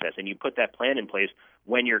process, and you put that plan in place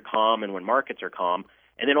when you're calm and when markets are calm,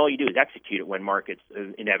 and then all you do is execute it when markets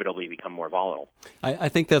inevitably become more volatile. I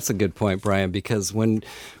think that's a good point, Brian, because when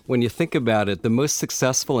you think about it, the most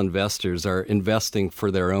successful investors are investing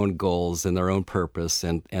for their own goals and their own purpose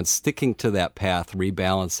and sticking to that path,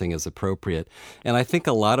 rebalancing as appropriate. And I think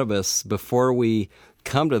a lot of us, before we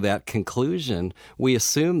come to that conclusion, we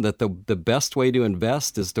assume that the best way to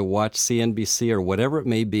invest is to watch CNBC or whatever it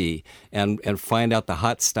may be and find out the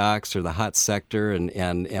hot stocks or the hot sector, and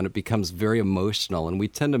it becomes very emotional. And we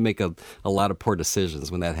tend to make a lot of poor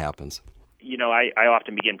decisions when that happens. You know, I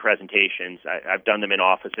often begin presentations. I've done them in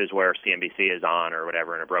offices where CNBC is on or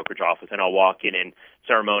whatever, in a brokerage office, and I'll walk in and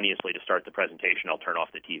ceremoniously, to start the presentation, I'll turn off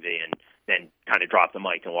the TV and then kind of drop the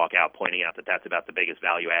mic and walk out, pointing out that that's about the biggest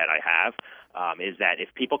value add I have, is that if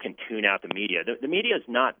people can tune out the media, the media is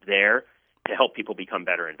not there to help people become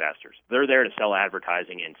better investors. They're there to sell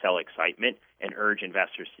advertising and sell excitement and urge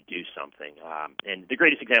investors to do something. And the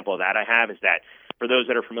greatest example of that I have is that, for those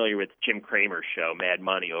that are familiar with Jim Cramer's show, Mad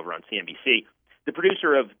Money, over on CNBC, the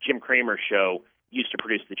producer of Jim Cramer's show used to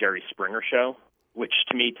produce the Jerry Springer Show, which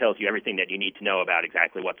to me tells you everything that you need to know about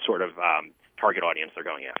exactly what sort of target audience they're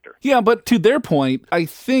going after. Yeah, but to their point, I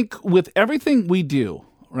think with everything we do,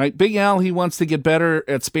 right? Big Al, he wants to get better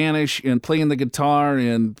at Spanish and playing the guitar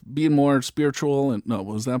and being more spiritual. And no,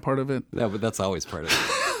 was that part of it? No, but that's always part of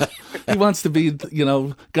it. He wants to be,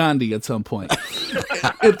 Gandhi at some point.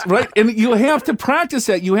 It's right, and you have to practice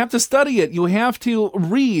that. You have to study it. You have to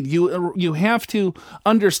read. You have to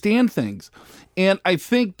understand things, and I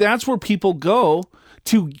think that's where people go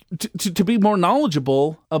to be more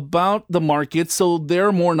knowledgeable about the market, so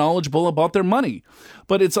they're more knowledgeable about their money.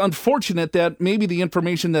 But it's unfortunate that maybe the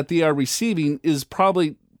information that they are receiving is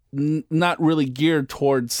probably not really geared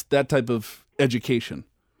towards that type of education.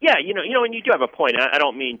 Yeah, and you do have a point. I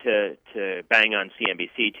don't mean to bang on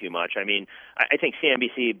CNBC too much. I mean, I think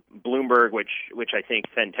CNBC, Bloomberg, which I think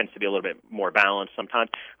tends to be a little bit more balanced sometimes,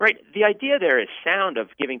 right? The idea there is sound, of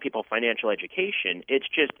giving people financial education. It's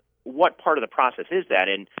just, what part of the process is that?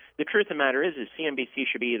 And the truth of the matter is CNBC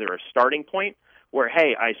should be either a starting point where,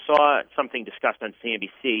 hey, I saw something discussed on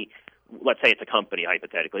CNBC. Let's say it's a company,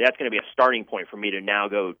 hypothetically. That's going to be a starting point for me to now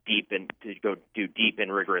go do deep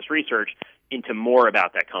and rigorous research into more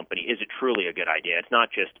about that company. Is it truly a good idea? It's not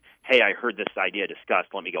just, hey, I heard this idea discussed,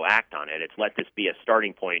 let me go act on it. It's, let this be a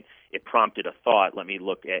starting point. It prompted a thought. Let me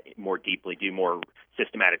look at it more deeply, do more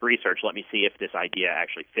systematic research. Let me see if this idea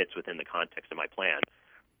actually fits within the context of my plan.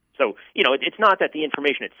 So, it's not that the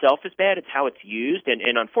information itself is bad, it's how it's used. And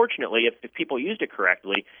unfortunately, if people used it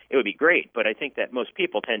correctly, it would be great. But I think that most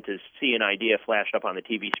people tend to see an idea flashed up on the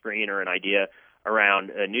TV screen or an idea around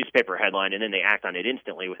a newspaper headline, and then they act on it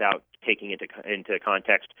instantly without taking into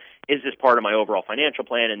context, is this part of my overall financial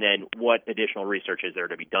plan, and then what additional research is there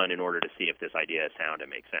to be done in order to see if this idea is sound and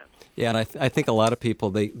makes sense. Yeah, and I think a lot of people,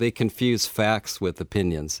 they confuse facts with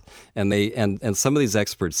opinions, and and some of these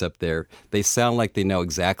experts up there, they sound like they know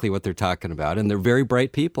exactly what they're talking about, and they're very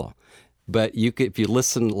bright people. But if you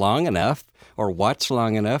listen long enough or watch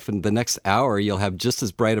long enough, and the next hour you'll have just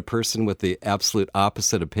as bright a person with the absolute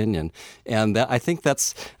opposite opinion. And I think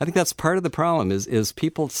that's part of the problem is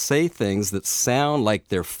people say things that sound like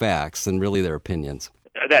they're facts and really they're opinions.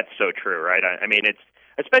 That's so true, right? I mean, it's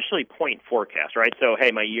especially point forecast, right? So,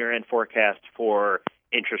 hey, my year-end forecast for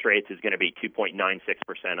interest rates is going to be 2.96%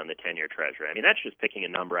 on the 10-year Treasury. I mean, that's just picking a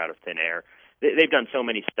number out of thin air. They've done so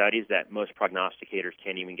many studies that most prognosticators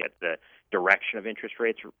can't even get the direction of interest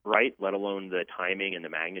rates right, let alone the timing and the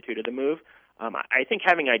magnitude of the move. I think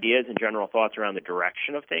having ideas and general thoughts around the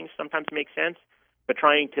direction of things sometimes makes sense, but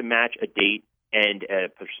trying to match a date and a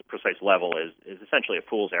precise level is essentially a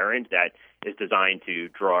fool's errand that is designed to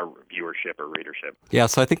draw viewership or readership. Yeah,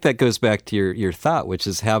 so I think that goes back to your thought, which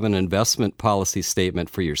is have an investment policy statement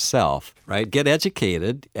for yourself, right? Get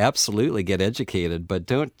educated, absolutely get educated, but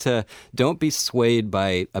don't be swayed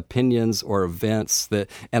by opinions or events.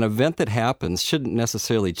 An event that happens shouldn't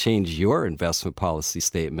necessarily change your investment policy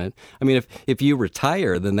statement. I mean, if you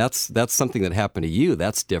retire, then that's something that happened to you.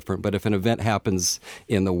 That's different. But if an event happens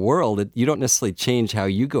in the world, you don't necessarily change how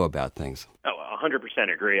you go about things.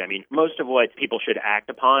 100% agree. I mean, most of what people should act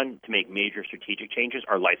upon to make major strategic changes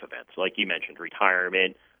are life events, like you mentioned,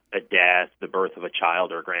 retirement, a death, the birth of a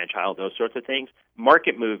child or a grandchild, those sorts of things.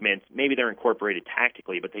 Market movements, maybe they're incorporated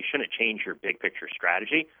tactically, but they shouldn't change your big picture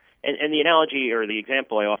strategy. And the analogy or the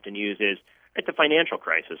example I often use is the financial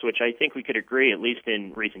crisis, which I think we could agree, at least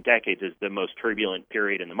in recent decades, is the most turbulent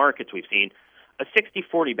period in the markets we've seen. A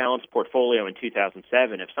 60-40 balanced portfolio in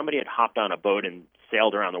 2007, if somebody had hopped on a boat and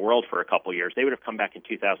sailed around the world for a couple of years, they would have come back in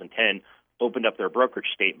 2010, opened up their brokerage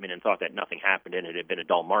statement, and thought that nothing happened and it had been a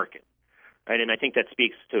dull market. right? And I think that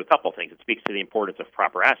speaks to a couple things. It speaks to the importance of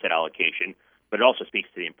proper asset allocation, but it also speaks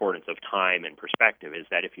to the importance of time and perspective, is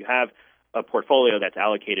that if you have a portfolio that's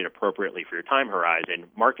allocated appropriately for your time horizon,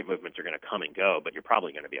 market movements are going to come and go, but you're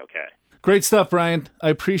probably going to be okay. Great stuff, Brian. I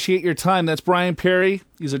appreciate your time. That's Brian Perry.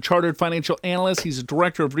 He's a chartered financial analyst. He's a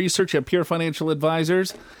director of research at Pure Financial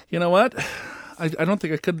Advisors. You know what? I don't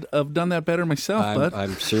think I could have done that better myself, bud.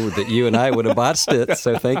 I'm sure that you and I would have botched it,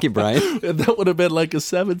 so thank you, Brian. That would have been like a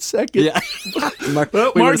 7-second. Yeah.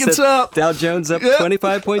 Market's up. Dow Jones up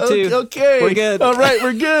 25.2. Okay. We're good. All right,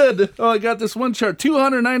 we're good. Oh, I got this one chart.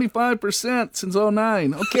 295% since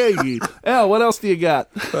 2009. Okay. Al, what else do you got?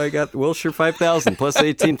 I got Wilshire 5000 plus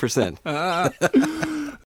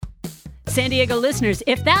 18%. San Diego listeners,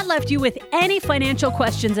 if that left you with any financial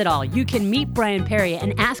questions at all, you can meet Brian Perry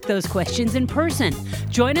and ask those questions in person.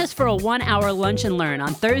 Join us for a 1-hour lunch and learn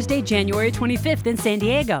on Thursday, January 25th in San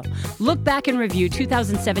Diego. Look back and review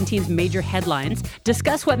 2017's major headlines,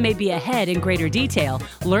 discuss what may be ahead in greater detail,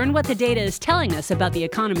 learn what the data is telling us about the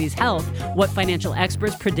economy's health, what financial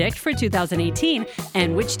experts predict for 2018,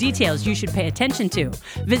 and which details you should pay attention to.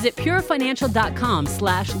 Visit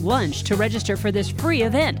purefinancial.com/lunch to register for this free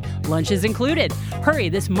event. Lunch is included. Hurry,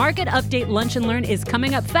 this market update lunch and learn is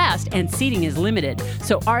coming up fast and seating is limited,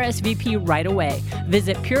 so RSVP right away.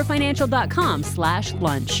 Visit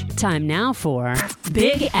purefinancial.com/lunch. Time now for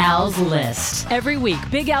Big Al's List. Every week,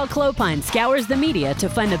 Big Al Clopine scours the media to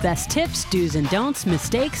find the best tips, do's and don'ts,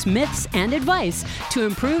 mistakes, myths, and advice to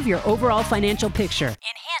improve your overall financial picture in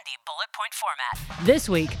handy bullet point format. This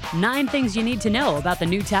week, 9 things you need to know about the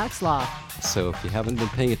new tax law. So if you haven't been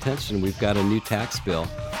paying attention, we've got a new tax bill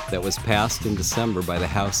that was passed in December by the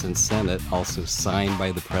House and Senate, also signed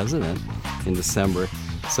by the President in December.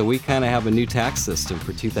 So we kind of have a new tax system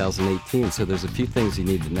for 2018. So there's a few things you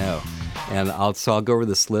need to know. And I'll go over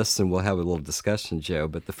this list and we'll have a little discussion, Joe.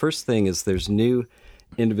 But the first thing is there's new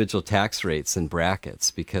individual tax rates and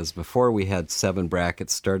brackets, because before we had 7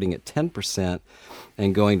 brackets starting at 10%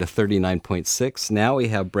 and going to 39.6. Now we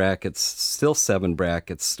have brackets, still 7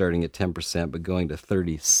 brackets starting at 10%, but going to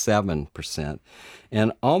 37%.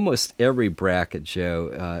 And almost every bracket,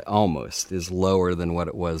 Joe, almost is lower than what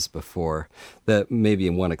it was before. That maybe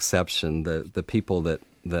in one exception, the people that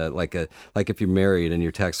like if you're married and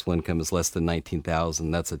your taxable income is less than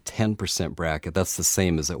 $19,000, that's a 10% bracket. That's the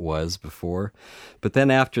same as it was before. But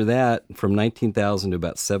then after that, from $19,000 to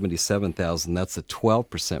about $77,000, that's a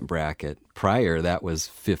 12% bracket. Prior, that was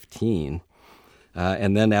 15%.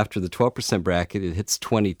 And then after the 12% bracket, it hits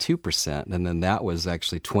 22%, and then that was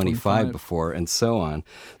actually 25 before, and so on.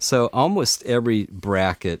 So almost every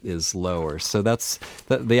bracket is lower. So that's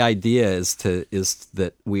the idea is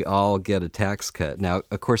that we all get a tax cut. Now,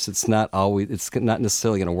 of course, it's not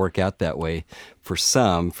necessarily going to work out that way for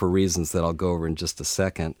some, for reasons that I'll go over in just a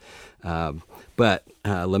second. But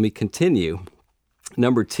let me continue.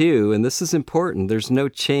 Number 2, and this is important, there's no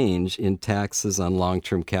change in taxes on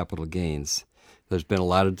long-term capital gains. There's been a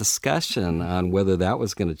lot of discussion on whether that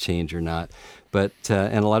was going to change or not. But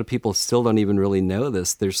and a lot of people still don't even really know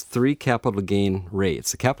this. There's 3 capital gain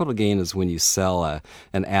rates. A capital gain is when you sell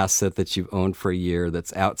an asset that you've owned for a year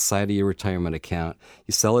that's outside of your retirement account.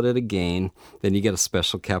 You sell it at a gain, then you get a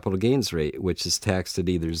special capital gains rate, which is taxed at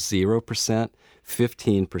either 0%,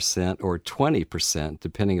 15%, or 20%,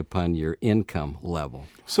 depending upon your income level.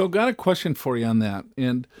 So got a question for you on that.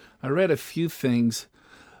 And I read a few things.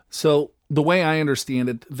 So the way I understand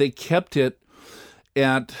it, they kept it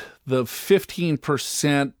at the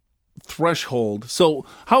 15% threshold. So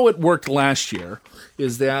how it worked last year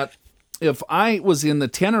is that if I was in the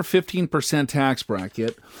 10 or 15% tax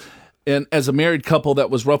bracket, and as a married couple, that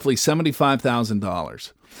was roughly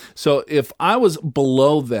 $75,000. So if I was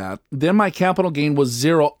below that, then my capital gain was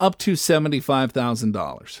 0 up to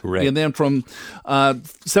 $75,000. Right. And then from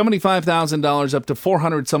 $75,000 up to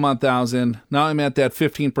 400 some odd thousand, now I'm at that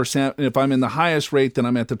 15%. And if I'm in the highest rate, then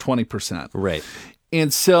I'm at the 20%. Right.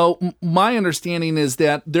 And so my understanding is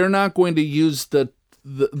that they're not going to use the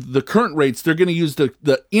current rates. They're going to use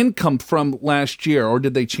the income from last year, or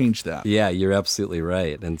did they change that? Yeah, you're absolutely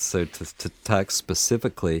right. And so to talk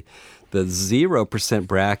specifically, the 0%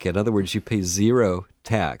 bracket, in other words, you pay 0%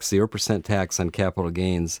 tax on capital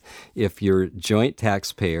gains if you're joint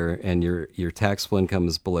taxpayer and your taxable income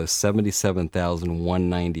is below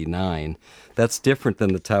 $77,199. That's different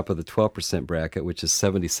than the top of the 12% bracket, which is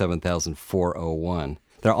 $77,401.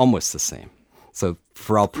 They're almost the same. So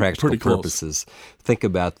for all practical Pretty close. purposes. Think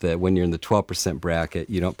about that when you're in the 12% bracket,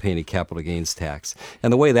 you don't pay any capital gains tax.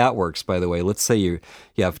 And the way that works, by the way, let's say you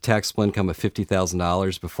have taxable income of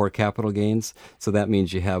 $50,000 before capital gains. So that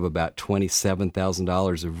means you have about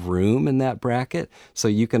 $27,000 of room in that bracket. So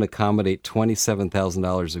you can accommodate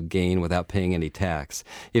 $27,000 of gain without paying any tax.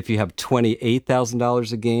 If you have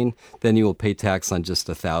 $28,000 of gain, then you will pay tax on just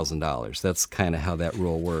 $1,000. That's kind of how that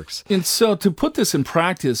rule works. And so to put this in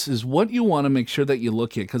practice is what you want to make sure that you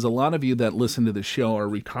look at, because a lot of you that listen to the show are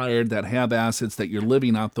retired, that have assets, that you're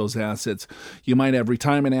living off those assets. You might have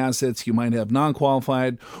retirement assets, you might have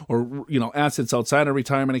non-qualified or assets outside of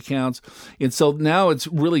retirement accounts. And so now it's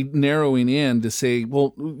really narrowing in to say, well,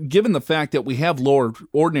 given the fact that we have lower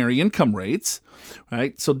ordinary income rates,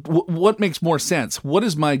 right? So what makes more sense? What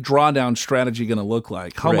is my drawdown strategy going to look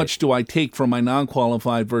like? How much do I take from my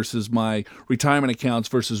non-qualified versus my retirement accounts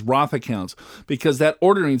versus Roth accounts? Because that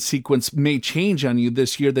ordering sequence may change on you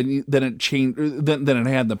this year than it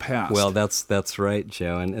had in the past. Well, that's right,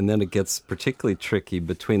 Joe. And then it gets particularly tricky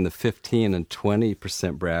between the 15 and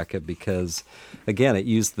 20% bracket because, again, it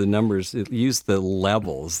used the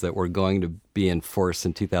levels that were going to be in force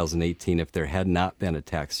in 2018 if there had not been a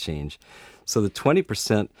tax change. So the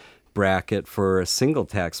 20% bracket for a single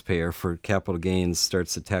taxpayer for capital gains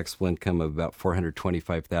starts at taxable income of about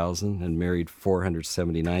 $425,000 and married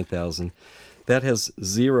 $479,000. That has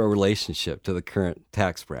zero relationship to the current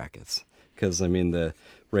tax brackets because,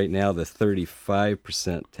 right now the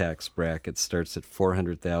 35% tax bracket starts at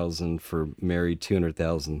 $400,000 for married,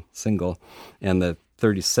 $200,000 single, and the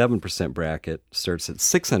 37% bracket starts at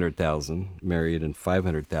 $600,000 married and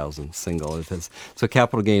 $500,000 single. So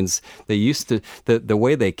capital gains, they used to, the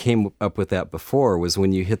way they came up with that before was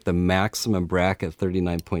when you hit the maximum bracket,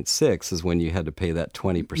 39.6, is when you had to pay that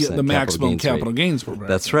 20% the maximum capital gains bracket.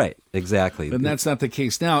 That's right, exactly. And that's not the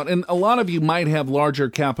case now. And a lot of you might have larger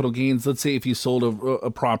capital gains. Let's say if you sold a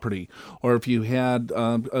property or if you had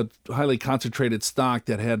a highly concentrated stock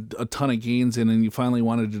that had a ton of gains in and you finally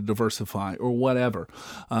wanted to diversify or whatever.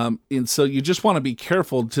 And so you just want to be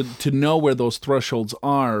careful to know where those thresholds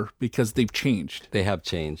are because they've changed. They have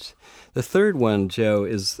changed. The third one, Joe,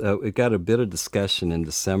 is it got a bit of discussion in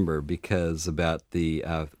December because about the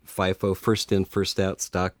FIFO, first in, first out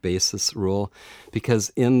stock basis rule, because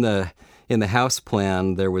in the House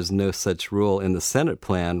plan, there was no such rule. In the Senate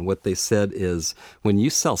plan, what they said is when you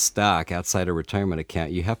sell stock outside a retirement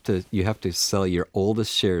account, you have to sell your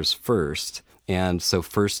oldest shares first. And so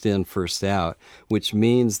first in, first out, which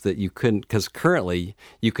means that you couldn't, because currently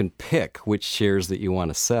you can pick which shares that you want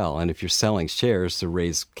to sell. And if you're selling shares to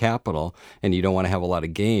raise capital and you don't want to have a lot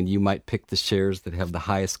of gain, you might pick the shares that have the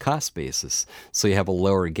highest cost basis. So you have a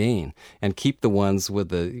lower gain and keep the ones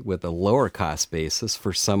with a lower cost basis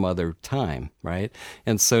for some other time, right?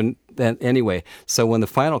 And so so when the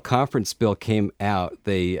final conference bill came out,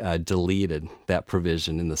 they deleted that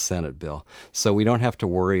provision in the Senate bill. So we don't have to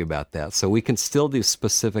worry about that. So we can still do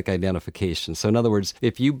specific identification. So in other words,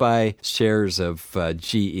 if you buy shares of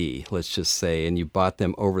GE, let's just say, and you bought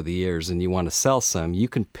them over the years and you want to sell some, you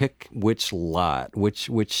can pick which lot, which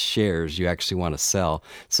shares you actually want to sell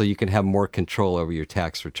so you can have more control over your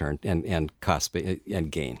tax return and cost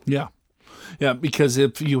and gain. Yeah. Yeah, because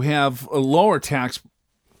if you have a lower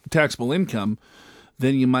taxable income,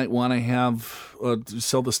 then you might want to have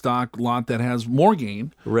sell the stock lot that has more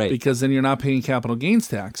gain, right? Because then you're not paying capital gains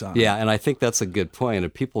tax on it. Yeah, and I think that's a good point.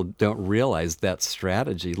 And people don't realize that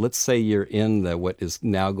strategy. Let's say you're in what is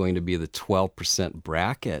now going to be the 12%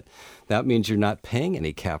 bracket. That means you're not paying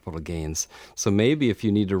any capital gains. So maybe if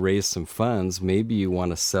you need to raise some funds, maybe you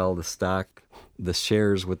want to sell the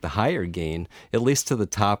shares with the higher gain, at least to the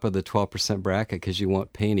top of the 12% bracket, because you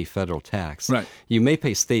won't pay any federal tax. Right. You may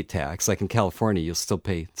pay state tax. Like in California, you'll still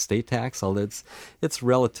pay state tax, although it's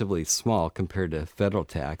relatively small compared to federal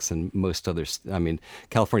tax and most others.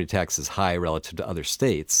 California tax is high relative to other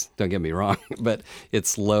states, don't get me wrong, but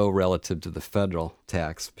it's low relative to the federal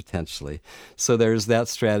tax potentially. So there's that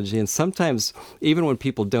strategy. And sometimes, even when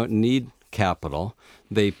people don't need capital,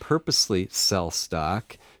 they purposely sell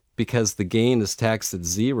stock because the gain is taxed at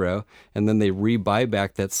zero, and then they rebuy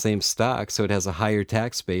back that same stock so it has a higher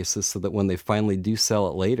tax basis so that when they finally do sell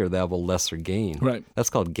it later, they'll have a lesser gain. Right.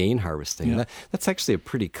 That's called gain harvesting. Yeah. That's actually a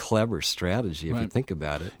pretty clever strategy if right. you think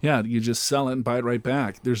about it. Yeah, you just sell it and buy it right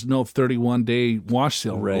back. There's no 31-day wash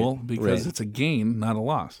sale right. rule because right. it's a gain, not a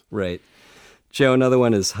loss. Right. Joe, another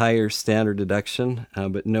one is higher standard deduction,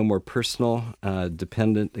 but no more personal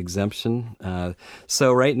dependent exemption.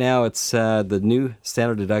 So right now, it's the new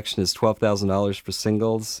standard deduction is $12,000 for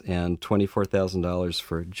singles and $24,000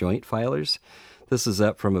 for joint filers. This is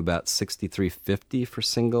up from about $6,350 for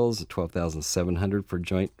singles, $12,700 for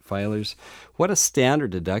joint filers. What a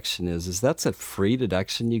standard deduction is that's a free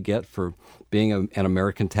deduction you get for being an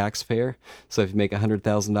American taxpayer. So if you make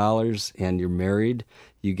 $100,000 and you're married,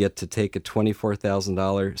 you get to take a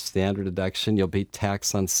 $24,000 standard deduction. You'll be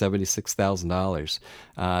taxed on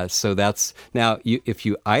 $76,000. So that's now if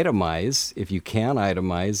you itemize, if you can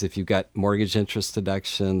itemize, if you've got mortgage interest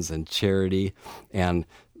deductions and charity and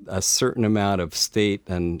a certain amount of state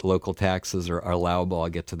and local taxes are allowable. I'll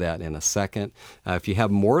get to that in a second. If you have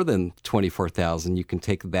more than $24,000, you can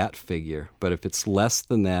take that figure. But if it's less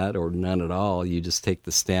than that or none at all, you just take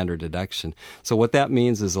the standard deduction. So what that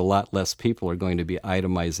means is a lot less people are going to be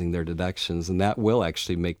itemizing their deductions, and that will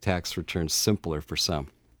actually make tax returns simpler for some.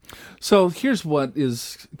 So here's what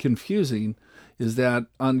is confusing, is that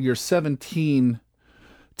on your 17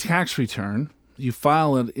 tax return, you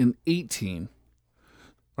file it in 18.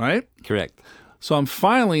 Right? Correct. So I'm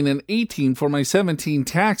filing in 18 for my 17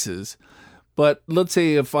 taxes, but let's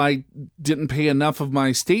say if I didn't pay enough of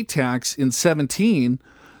my state tax in 17,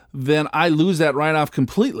 then I lose that write-off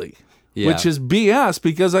completely, which is BS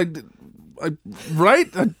because I'm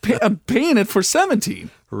paying it for 17.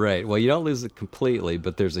 Right. Well, you don't lose it completely,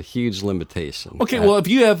 but there's a huge limitation. Okay. Well, if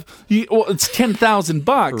it's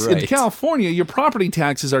 $10,000 right. in California, your property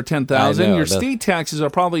taxes are $10,000. Your state taxes are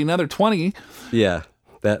probably another 20. Yeah.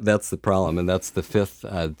 That's the problem, and that's the fifth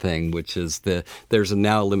thing, which is there's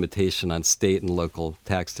now a limitation on state and local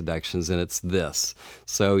tax deductions, and it's this.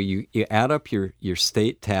 So you add up your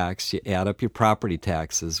state tax, you add up your property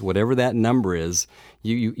taxes, whatever that number is,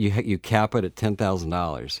 you cap it at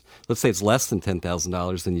 $10,000. Let's say it's less than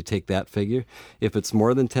 $10,000, then you take that figure. If it's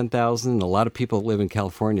more than $10,000, and a lot of people live in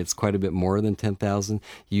California, it's quite a bit more than $10,000.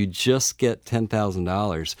 You just get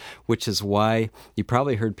 $10,000, which is why you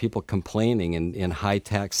probably heard people complaining in high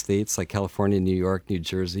tax states like California, New York, New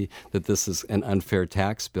Jersey, that this is an unfair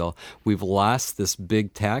tax bill. We've lost this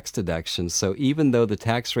big tax deduction. So even though the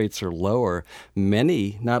tax rates are lower,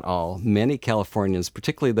 many, not all, many Californians,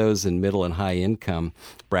 particularly those in middle and high income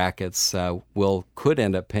brackets, could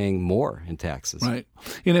end up paying more in taxes. Right.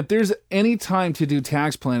 And if there's any time to do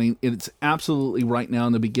tax planning, it's absolutely right now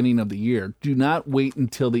in the beginning of the year. Do not wait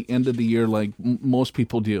until the end of the year like most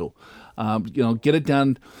people do. Get it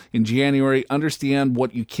done in January. Understand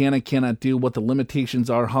what you can and cannot do, what the limitations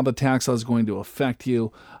are, how the tax law is going to affect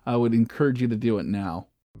you. I would encourage you to do it now.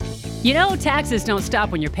 You know, taxes don't stop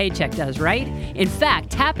when your paycheck does, right? In fact,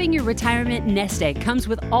 tapping your retirement nest egg comes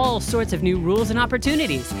with all sorts of new rules and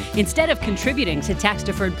opportunities. Instead of contributing to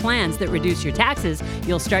tax-deferred plans that reduce your taxes,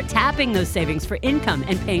 you'll start tapping those savings for income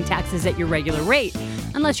and paying taxes at your regular rate,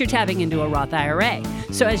 unless you're tapping into a Roth IRA.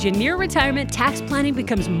 So as you near retirement, tax planning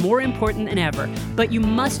becomes more important than ever. But you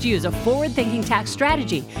must use a forward-thinking tax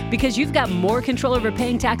strategy because you've got more control over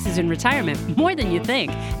paying taxes in retirement, more than you think.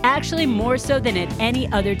 Actually, more so than at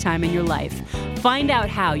any other time in your life. Find out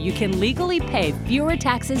how you can legally pay fewer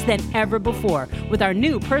taxes than ever before with our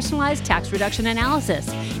new personalized tax reduction analysis.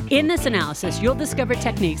 In this analysis, you'll discover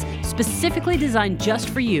techniques specifically designed just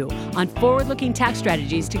for you on forward-looking tax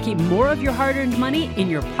strategies to keep more of your hard-earned money in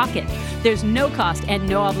your pocket. There's no cost and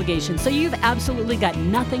no obligation, so you've absolutely got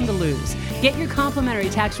nothing to lose. Get your complimentary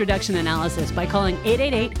tax reduction analysis by calling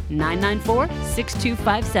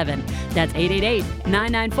 888-994-6257. That's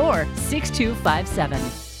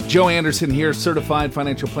 888-994-6257. Joe Anderson here, certified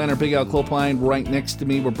financial planner, Big Al Clopine right next to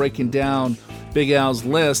me. We're breaking down Big Al's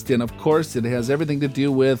list, and of course it has everything to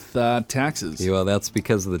do with taxes. Yeah, well, that's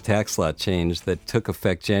because of the tax law change that took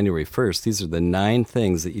effect January 1st. These are the 9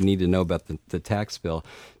 things that you need to know about the tax bill.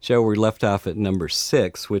 Joe, we're left off at number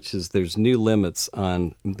 6, which is there's new limits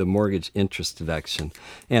on the mortgage interest deduction.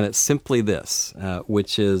 And it's simply this,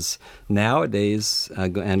 which is nowadays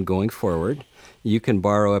and going forward, you can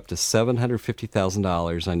borrow up to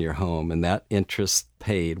 $750,000 on your home, and that interest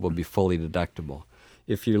paid will be fully deductible.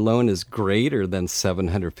 If your loan is greater than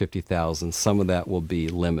 $750,000, some of that will be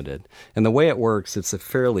limited. And the way it works, it's a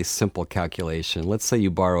fairly simple calculation. Let's say you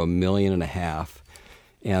borrow $1.5 million,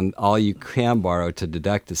 and all you can borrow to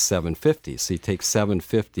deduct is $750,000. So you take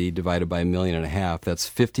 $750,000 divided by $1.5 million, that's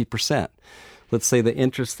 50%. Let's say the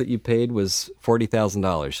interest that you paid was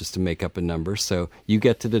 $40,000, just to make up a number. So you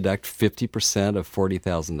get to deduct 50% of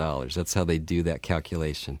 $40,000. That's how they do that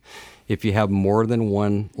calculation. If you have more than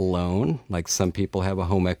one loan, like some people have a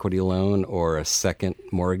home equity loan or a second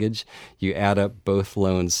mortgage, you add up both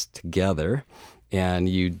loans together and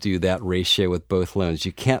you do that ratio with both loans.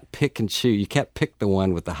 You can't pick and choose. You can't pick the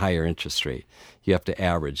one with the higher interest rate. You have to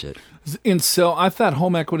average it. And so I thought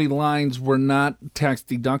home equity lines were not tax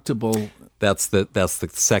deductible. That's the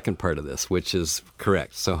second part of this, which is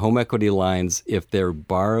correct. So home equity lines, if they're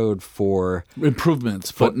borrowed for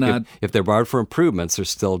improvements, but not if they're borrowed for improvements, they're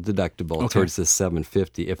still deductible towards the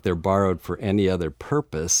 $750. If they're borrowed for any other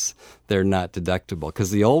purpose, they're not deductible.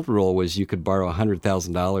 Because the old rule was you could borrow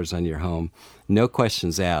 $100,000 on your home, no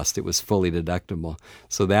questions asked. It was fully deductible.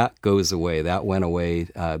 So that goes away. That went away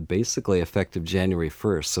basically effective January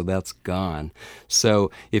 1st. So that's gone.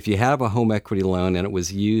 So if you have a home equity loan and it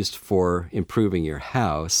was used for improving your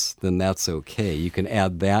house, then that's okay. You can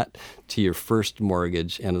add that to your first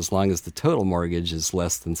mortgage, and as long as the total mortgage is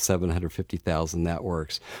less than $750,000, that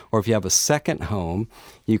works. Or if you have a second home,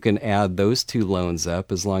 you can add those two loans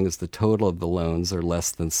up as long as the total of the loans are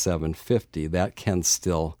less than $750,000. That can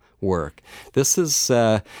still work. This is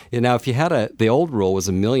now if you had the old rule was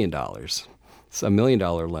 $1 million. It's $1 million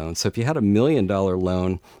loan. So if you had $1 million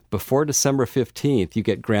loan before December 15th, you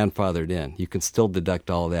get grandfathered in. You can still deduct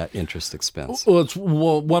all that interest expense. Well, it's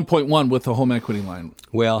 1.1 with the home equity line.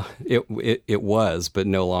 Well, it was, but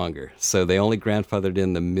no longer. So they only grandfathered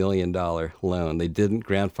in the $1 million loan. They didn't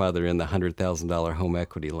grandfather in the $100,000 home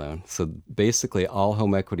equity loan. So basically all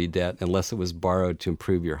home equity debt, unless it was borrowed to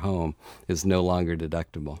improve your home, is no longer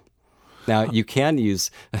deductible. Now, you can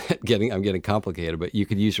use, I'm getting complicated, but you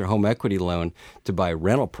could use your home equity loan to buy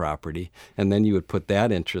rental property, and then you would put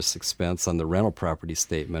that interest expense on the rental property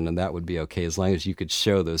statement, and that would be okay as long as you could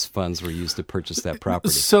show those funds were used to purchase that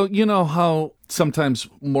property. So you know how sometimes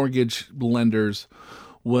mortgage lenders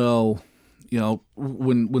will,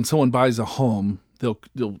 when someone buys a home, they'll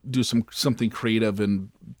do something creative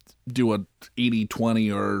and do a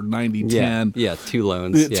 80-20 or 90-10. Yeah, two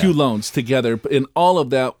loans. Two loans together. And all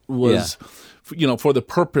of that was, for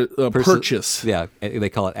the purchase. Yeah, they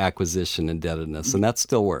call it acquisition indebtedness, and that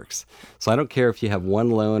still works. So I don't care if you have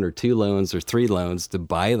one loan or two loans or three loans to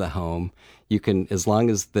buy the home. You can, as long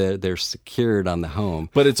as they're secured on the home.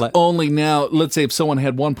 But it's only now, let's say if someone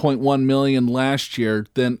had $1.1 million last year,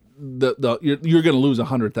 then you're going to lose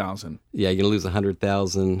 $100,000. Yeah, you're going to lose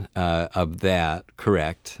 $100,000 of that,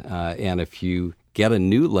 correct. And if you get a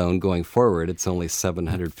new loan going forward, it's only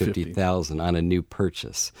 $750,000 on a new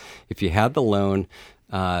purchase. If you had the loan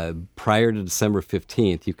prior to December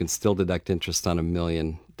 15th, you can still deduct interest on $1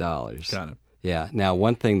 million. Got it. Yeah. Now,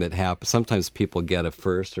 one thing that happens, sometimes people get a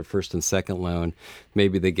first and second loan.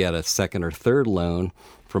 Maybe they get a second or third loan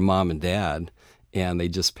from mom and dad, and they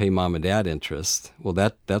just pay mom and dad interest. Well,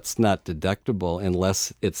 that's not deductible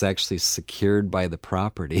unless it's actually secured by the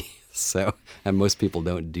property. So, and most people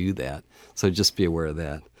don't do that. So just be aware of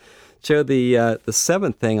that. Joe, the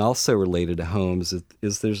seventh thing also related to homes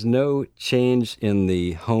is there's no change in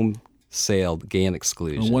the home sale gain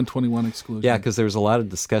exclusion. 121 exclusion. Yeah, because there's a lot of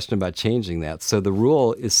discussion about changing that. So the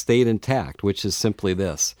rule is stayed intact, which is simply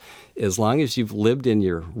this. As long as you've lived in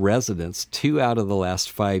your residence 2 out of the last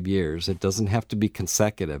 5 years, it doesn't have to be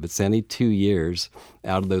consecutive. It's any 2 years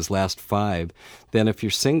out of those last 5. Then if you're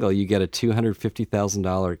single, you get a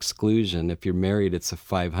 $250,000 exclusion. If you're married, it's a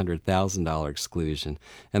 $500,000 exclusion.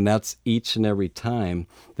 And that's each and every time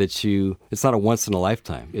that it's not a once in a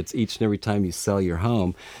lifetime. It's each and every time you sell your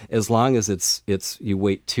home, as long as it's you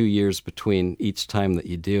wait 2 years between each time that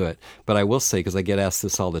you do it. But I will say, because I get asked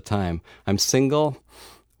this all the time, I'm single.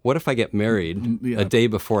 What if I get married a day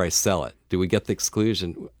before I sell it? Do we get the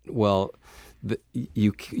exclusion? Well,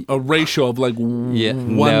 a ratio of like one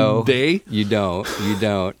day? You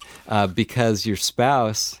don't, because your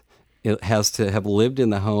spouse has to have lived in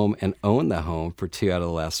the home and own the home for 2 out of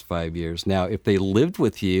the last 5 years. Now, if they lived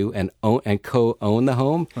with you and co-own the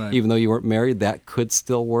home, right, even though you weren't married, that could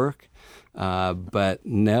still work. But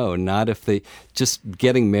no, not if they just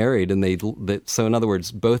getting married and so in other words,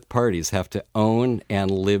 both parties have to own and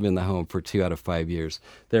live in the home for 2 out of 5 years.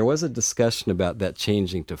 There was a discussion about that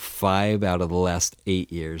changing to 5 out of the last 8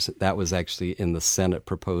 years. That was actually in the Senate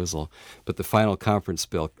proposal, but the final conference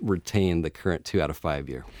bill retained the current 2 out of 5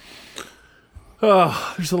 year.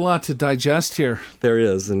 Oh, there's a lot to digest here. There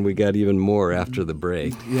is, and we got even more after the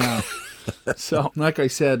break. Yeah. So, like I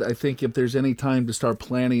said, I think if there's any time to start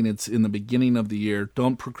planning, it's in the beginning of the year.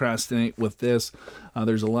 Don't procrastinate with this.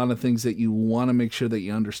 There's a lot of things that you want to make sure that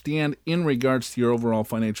you understand in regards to your overall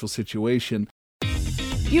financial situation.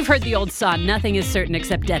 You've heard the old saw, nothing is certain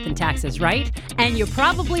except death and taxes, right? And you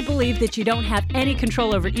probably believe that you don't have any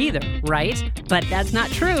control over either, right? But that's not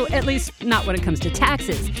true, at least not when it comes to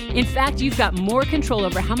taxes. In fact, you've got more control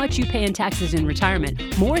over how much you pay in taxes in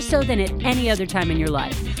retirement, more so than at any other time in your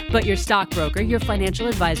life. But your stockbroker, your financial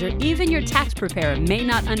advisor, even your tax preparer may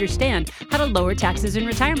not understand how to lower taxes in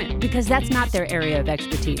retirement because that's not their area of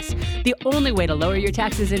expertise. The only way to lower your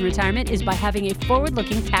taxes in retirement is by having a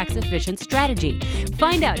forward-looking, tax-efficient strategy.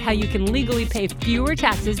 Find Find out how you can legally pay fewer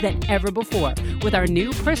taxes than ever before with our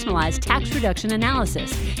new personalized tax reduction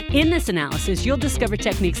analysis. In this analysis, you'll discover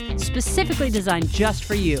techniques specifically designed just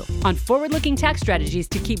for you on forward-looking tax strategies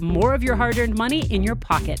to keep more of your hard-earned money in your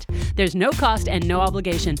pocket. There's no cost and no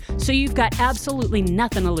obligation, so you've got absolutely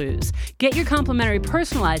nothing to lose. Get your complimentary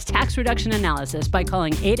personalized tax reduction analysis by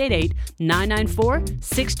calling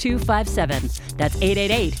 888-994-6257. That's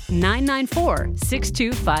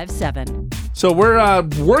 888-994-6257. So we're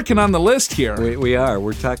working on the list here. We are.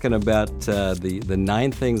 We're talking about the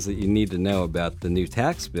 9 things that you need to know about the new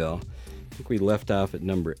tax bill. I think we left off at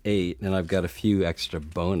number 8, and I've got a few extra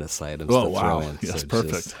bonus items to throw in. Yes, so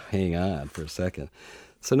perfect. Just hang on for a second.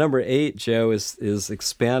 So number 8, Joe, is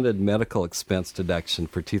expanded medical expense deduction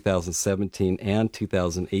for 2017 and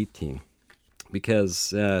 2018.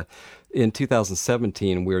 Because in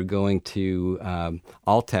 2017, we're going to,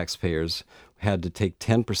 all taxpayers had to take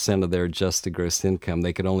 10% of their adjusted gross income.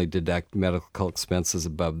 They could only deduct medical expenses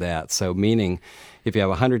above that. So meaning if you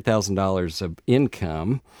have $100,000 of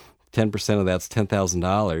income, 10% of that's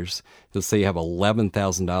 $10,000. Let's say you have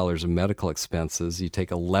 $11,000 of medical expenses. You take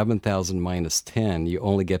 $11,000 minus 10. You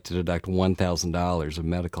only get to deduct $1,000 of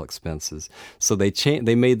medical expenses. So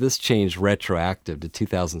they made this change retroactive to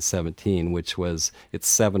 2017, which was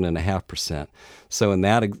it's 7.5%. So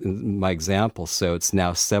in my example, so it's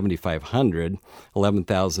now $7,500.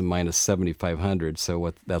 11,000 minus 7,500.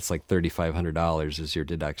 So that's like $3,500 is your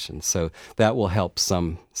deduction. So that will help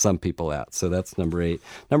some people out. So that's number 8.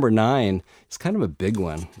 Number 9 is kind of a big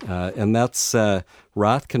one, and that's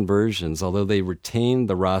Roth conversions. Although they retained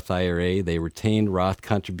the Roth IRA, they retained Roth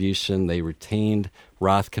contribution, they retained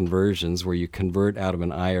Roth conversions where you convert out of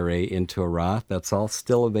an IRA into a Roth. Take all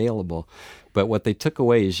still available. But what they took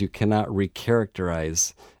away is you cannot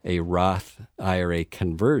recharacterize a Roth IRA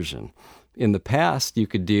conversion. In the past, you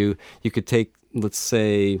could take, let's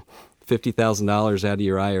say, $50,000 out of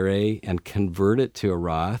your IRA and convert it to a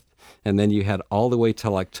Roth, and then you had all the way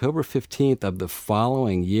till October 15th of the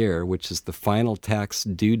following year, which is the final tax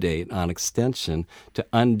due date on extension, to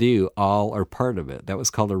undo all or part of it. That was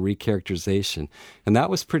called a recharacterization. And that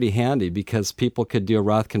was pretty handy because people could do a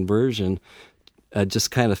Roth conversion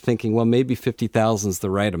just kind of thinking, well, maybe 50,000 is the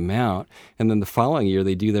right amount. And then the following year,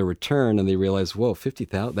 they do their return and they realize, whoa,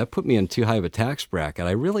 50,000, that put me in too high of a tax bracket.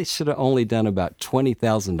 I really should have only done about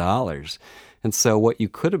 $20,000. And so what you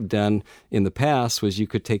could have done in the past was you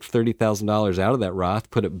could take $30,000 out of that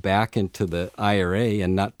Roth, put it back into the IRA,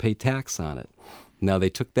 and not pay tax on it. Now,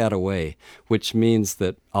 they took that away, which means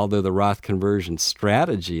that although the Roth conversion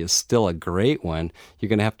strategy is still a great one, you're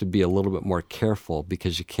going to have to be a little bit more careful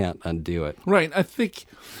because you can't undo it. Right. I think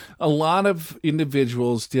a lot of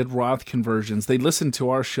individuals did Roth conversions. They listened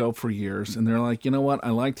to our show for years, and they're like, you know what?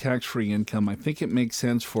 I like tax-free income. I think it makes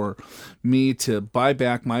sense for me to buy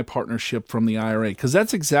back my partnership from the IRA, because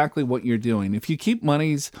that's exactly what you're doing. If you keep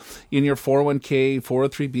monies in your 401k,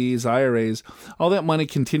 403bs, IRAs, all that money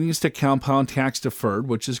continues to compound tax deferred,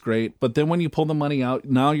 which is great. But then when you pull the money out,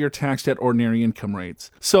 now you're taxed at ordinary income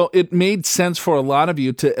rates. So it made sense for a lot of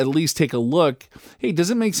you to at least take a look. Hey,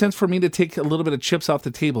 does it make sense for me to take a little bit of chips off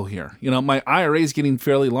the table here? You know, my IRA is getting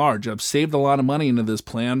fairly large. I've saved a lot of money into this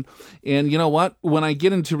plan. And you know what? When I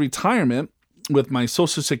get into retirement with my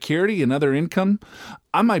Social Security and other income,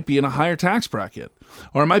 I might be in a higher tax bracket.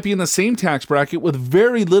 Or I might be in the same tax bracket with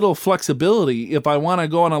very little flexibility if I want to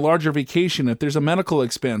go on a larger vacation, if there's a medical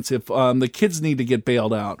expense, if the kids need to get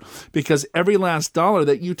bailed out. Because every last dollar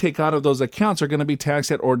that you take out of those accounts are going to be taxed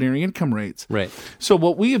at ordinary income rates. Right. So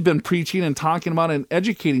what we have been preaching and talking about and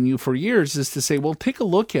educating you for years is to say, well, take a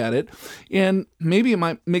look at it, and maybe it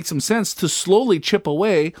might make some sense to slowly chip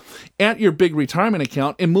away at your big retirement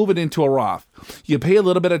account and move it into a Roth. You pay a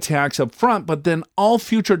little bit of tax up front, but then all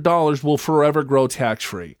future dollars will forever grow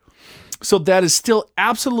tax-free. So that is still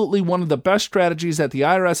absolutely one of the best strategies that the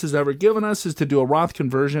IRS has ever given us, is to do a Roth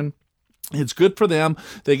conversion. It's good for them.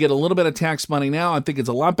 They get a little bit of tax money now. I think it's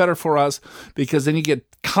a lot better for us because then you get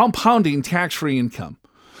compounding tax-free income.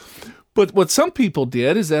 But what some people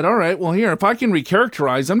did is that, all right, well, here, if I can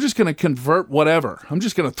recharacterize, I'm just going to convert whatever. I'm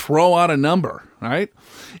just going to throw out a number, right?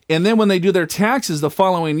 And then when they do their taxes the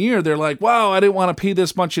following year, they're like, wow, I didn't want to pay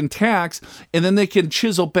this much in tax. And then they can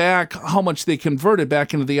chisel back how much they converted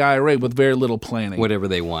back into the IRA with very little planning. Whatever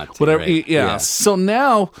they want. Whatever, right? yeah. So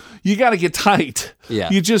now you got to get tight. Yeah.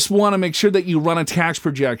 You just want to make sure that you run a tax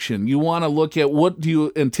projection. You want to look at what do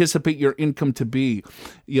you anticipate your income to be.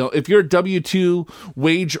 You know, if you're a W-2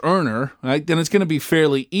 wage earner, right, then it's going to be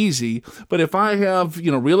fairly easy. But if I have, you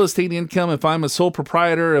know, real estate income, if I'm a sole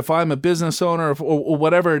proprietor, if I'm a business owner, or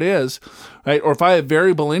whatever it is, right, or if I have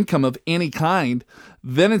variable income of any kind,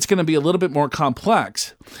 then it's going to be a little bit more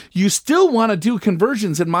complex. You still want to do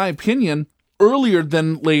conversions, in my opinion, earlier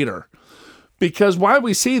than later. Because why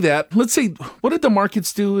we say that, let's say, what did the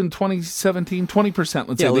markets do in 2017? 20%,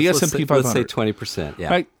 let's say, the S&P 500. Let's say 20%, yeah.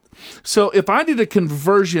 Right? So if I did a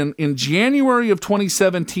conversion in January of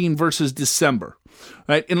 2017 versus December,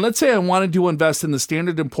 right? And let's say I wanted to invest in the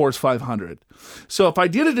Standard & Poor's 500. So if I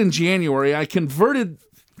did it in January, I converted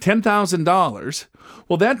 $10,000.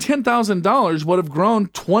 Well, that $10,000 would have grown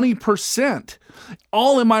 20%,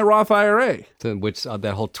 all in my Roth IRA. Which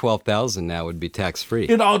that whole $12,000 now would be tax-free.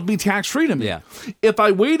 It all would be tax-free to me. Yeah. If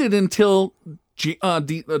I waited until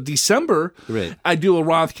December, right, I do a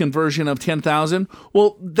Roth conversion of $10,000.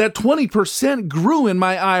 Well, that 20% grew in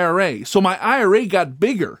my IRA. So my IRA got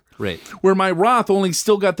bigger. Right. Where my Roth only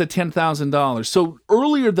still got the $10,000. So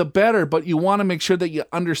earlier the better, but you want to make sure that you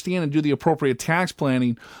understand and do the appropriate tax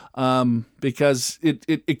planning because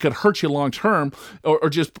it could hurt you long term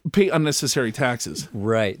or just pay unnecessary taxes.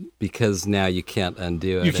 Right, because now you can't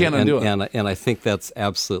undo it. You can't undo it. And I think that's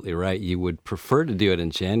absolutely right. You would prefer to do it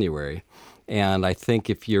in January. And I think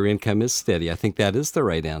if your income is steady, I think that is the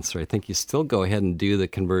right answer. I think you still go ahead and do the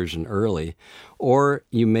conversion early. Or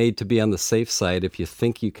you may, to be on the safe side, if you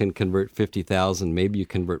think you can convert 50,000, maybe you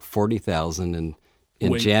convert 40,000 in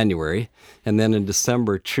January, and then in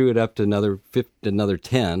December, true it up to another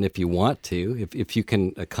 10 if you want to, if you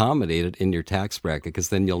can accommodate it in your tax bracket, because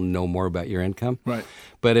then you'll know more about your income. Right.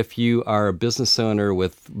 But if you are a business owner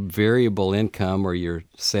with variable income or you're a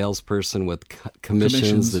salesperson with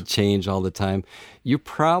commissions that change all the time, you're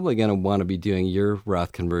probably going to want to be doing your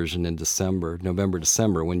Roth conversion in November,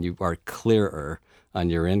 December, when you are clearer on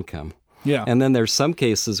your income. Yeah. And then there's some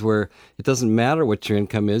cases where it doesn't matter what your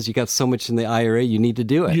income is. You got so much in the IRA, you need to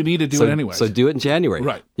do it. You need to do it anyway. So do it in January.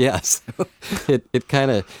 Right. Yes. It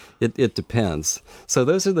depends. So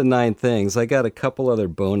those are the 9 things. I got a couple other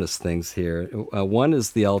bonus things here. One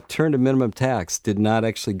is the alternative minimum tax did not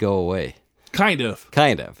actually go away. Kind of.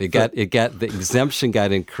 It got the exemption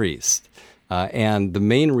got increased. And the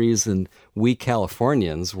main reason we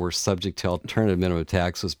Californians were subject to alternative minimum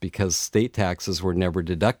tax was because state taxes were never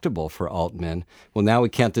deductible for alt min. Well, now we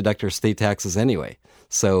can't deduct our state taxes anyway.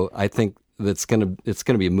 So I think it's going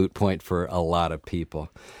to be a moot point for a lot of people.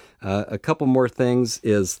 A couple more things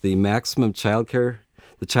is the maximum child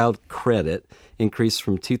credit increased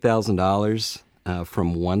from $2,000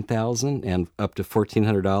 from $1,000 and up to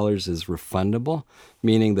 $1,400 is refundable,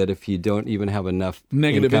 meaning that if you don't even have enough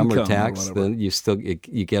negative income or tax, then you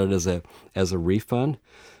get it as a refund.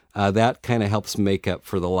 That kind of helps make up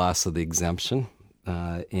for the loss of the exemption.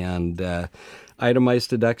 And itemized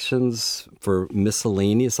deductions for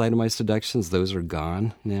miscellaneous itemized deductions, those are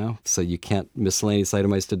gone now. So you can't miscellaneous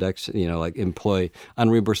itemized deduction, like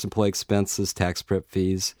unreimbursed employee expenses, tax prep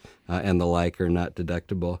fees, and the like are not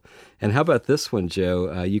deductible. And how about this one,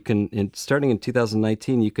 Joe? You can, starting in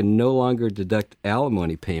 2019, you can no longer deduct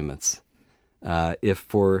alimony payments if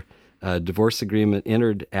for a divorce agreement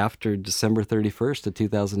entered after December 31st of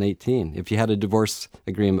 2018. If you had a divorce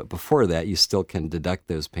agreement before that, you still can deduct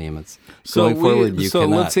those payments. Going forward, you cannot.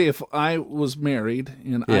 Let's say if I was married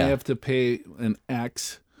and I have to pay an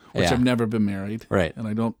X, which I've never been married, right, and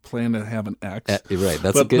I don't plan to have an X. Right,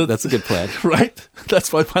 that's a good plan. Right,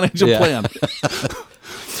 that's my financial plan.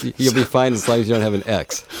 You'll be fine as long as you don't have an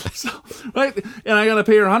X. Right, and I got to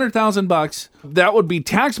pay her $100,000. That would be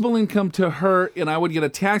taxable income to her, and I would get a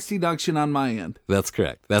tax deduction on my end. That's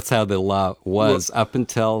correct. That's how the law was up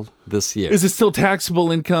until this year. Is it still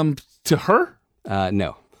taxable income to her?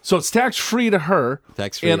 No. So it's tax-free to her,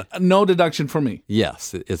 tax-free, and no deduction for me.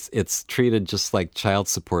 Yes, it's treated just like child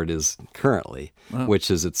support is currently, which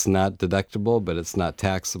is it's not deductible, but it's not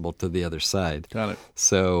taxable to the other side. Got it.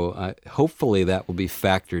 So hopefully that will be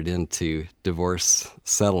factored into divorce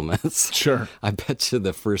settlements. Sure. I bet you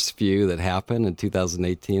the first few that happened in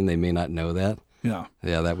 2018, they may not know that. Yeah.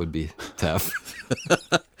 Yeah, that would be tough.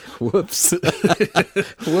 Whoops.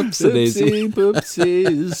 Whoopsie-daisy.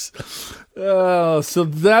 Boopsies. Oh, so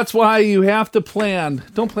that's why you have to plan.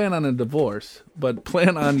 Don't plan on a divorce, but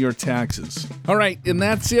plan on your taxes. All right, and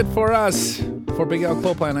that's it for us. For Big Al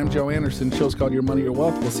Clopine, I'm Joe Anderson. The show's called Your Money, Your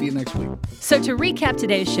Wealth. We'll see you next week. So to recap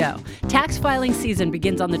today's show, tax filing season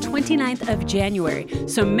begins on the 29th of January.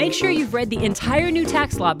 So make sure you've read the entire new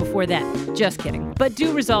tax law before then. Just kidding. But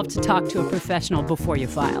do resolve to talk to a professional before you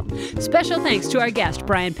file. Special thanks to our guest,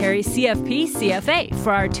 Brian Perry, CFP, CFA,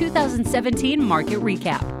 for our 2017 market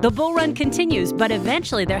recap. The bull run continues, but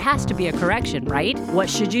eventually there has to be a correction, right? What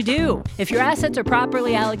should you do? If your assets are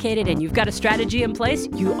properly allocated and you've got a strategy in place,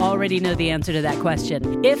 you already know the answer to that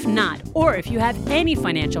question. If not, or if you have any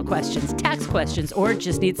financial questions, tax questions, or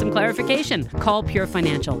just need some clarification, call Pure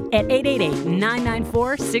Financial at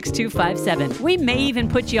 888-994-6257. We may even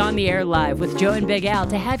put you on the air live with Joe and Big Al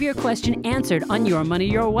to have your question answered on Your Money,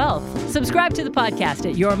 Your Wealth. Subscribe to the podcast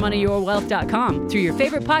at yourmoneyyourwealth.com through your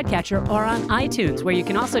favorite podcatcher or on iTunes, where you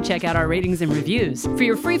can also check out our ratings and reviews. For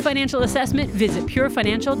your free financial assessment, visit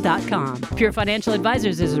purefinancial.com. Pure Financial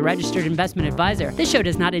Advisors is a registered investment advisor. This show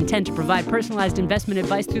does not intend to provide personalized investment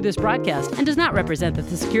advice through this broadcast and does not represent that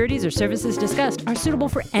the securities or services discussed are suitable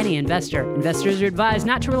for any investor. Investors are advised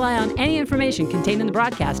not to rely on any information contained in the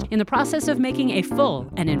broadcast in the process of making a full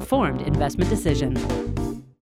and informed investment decision.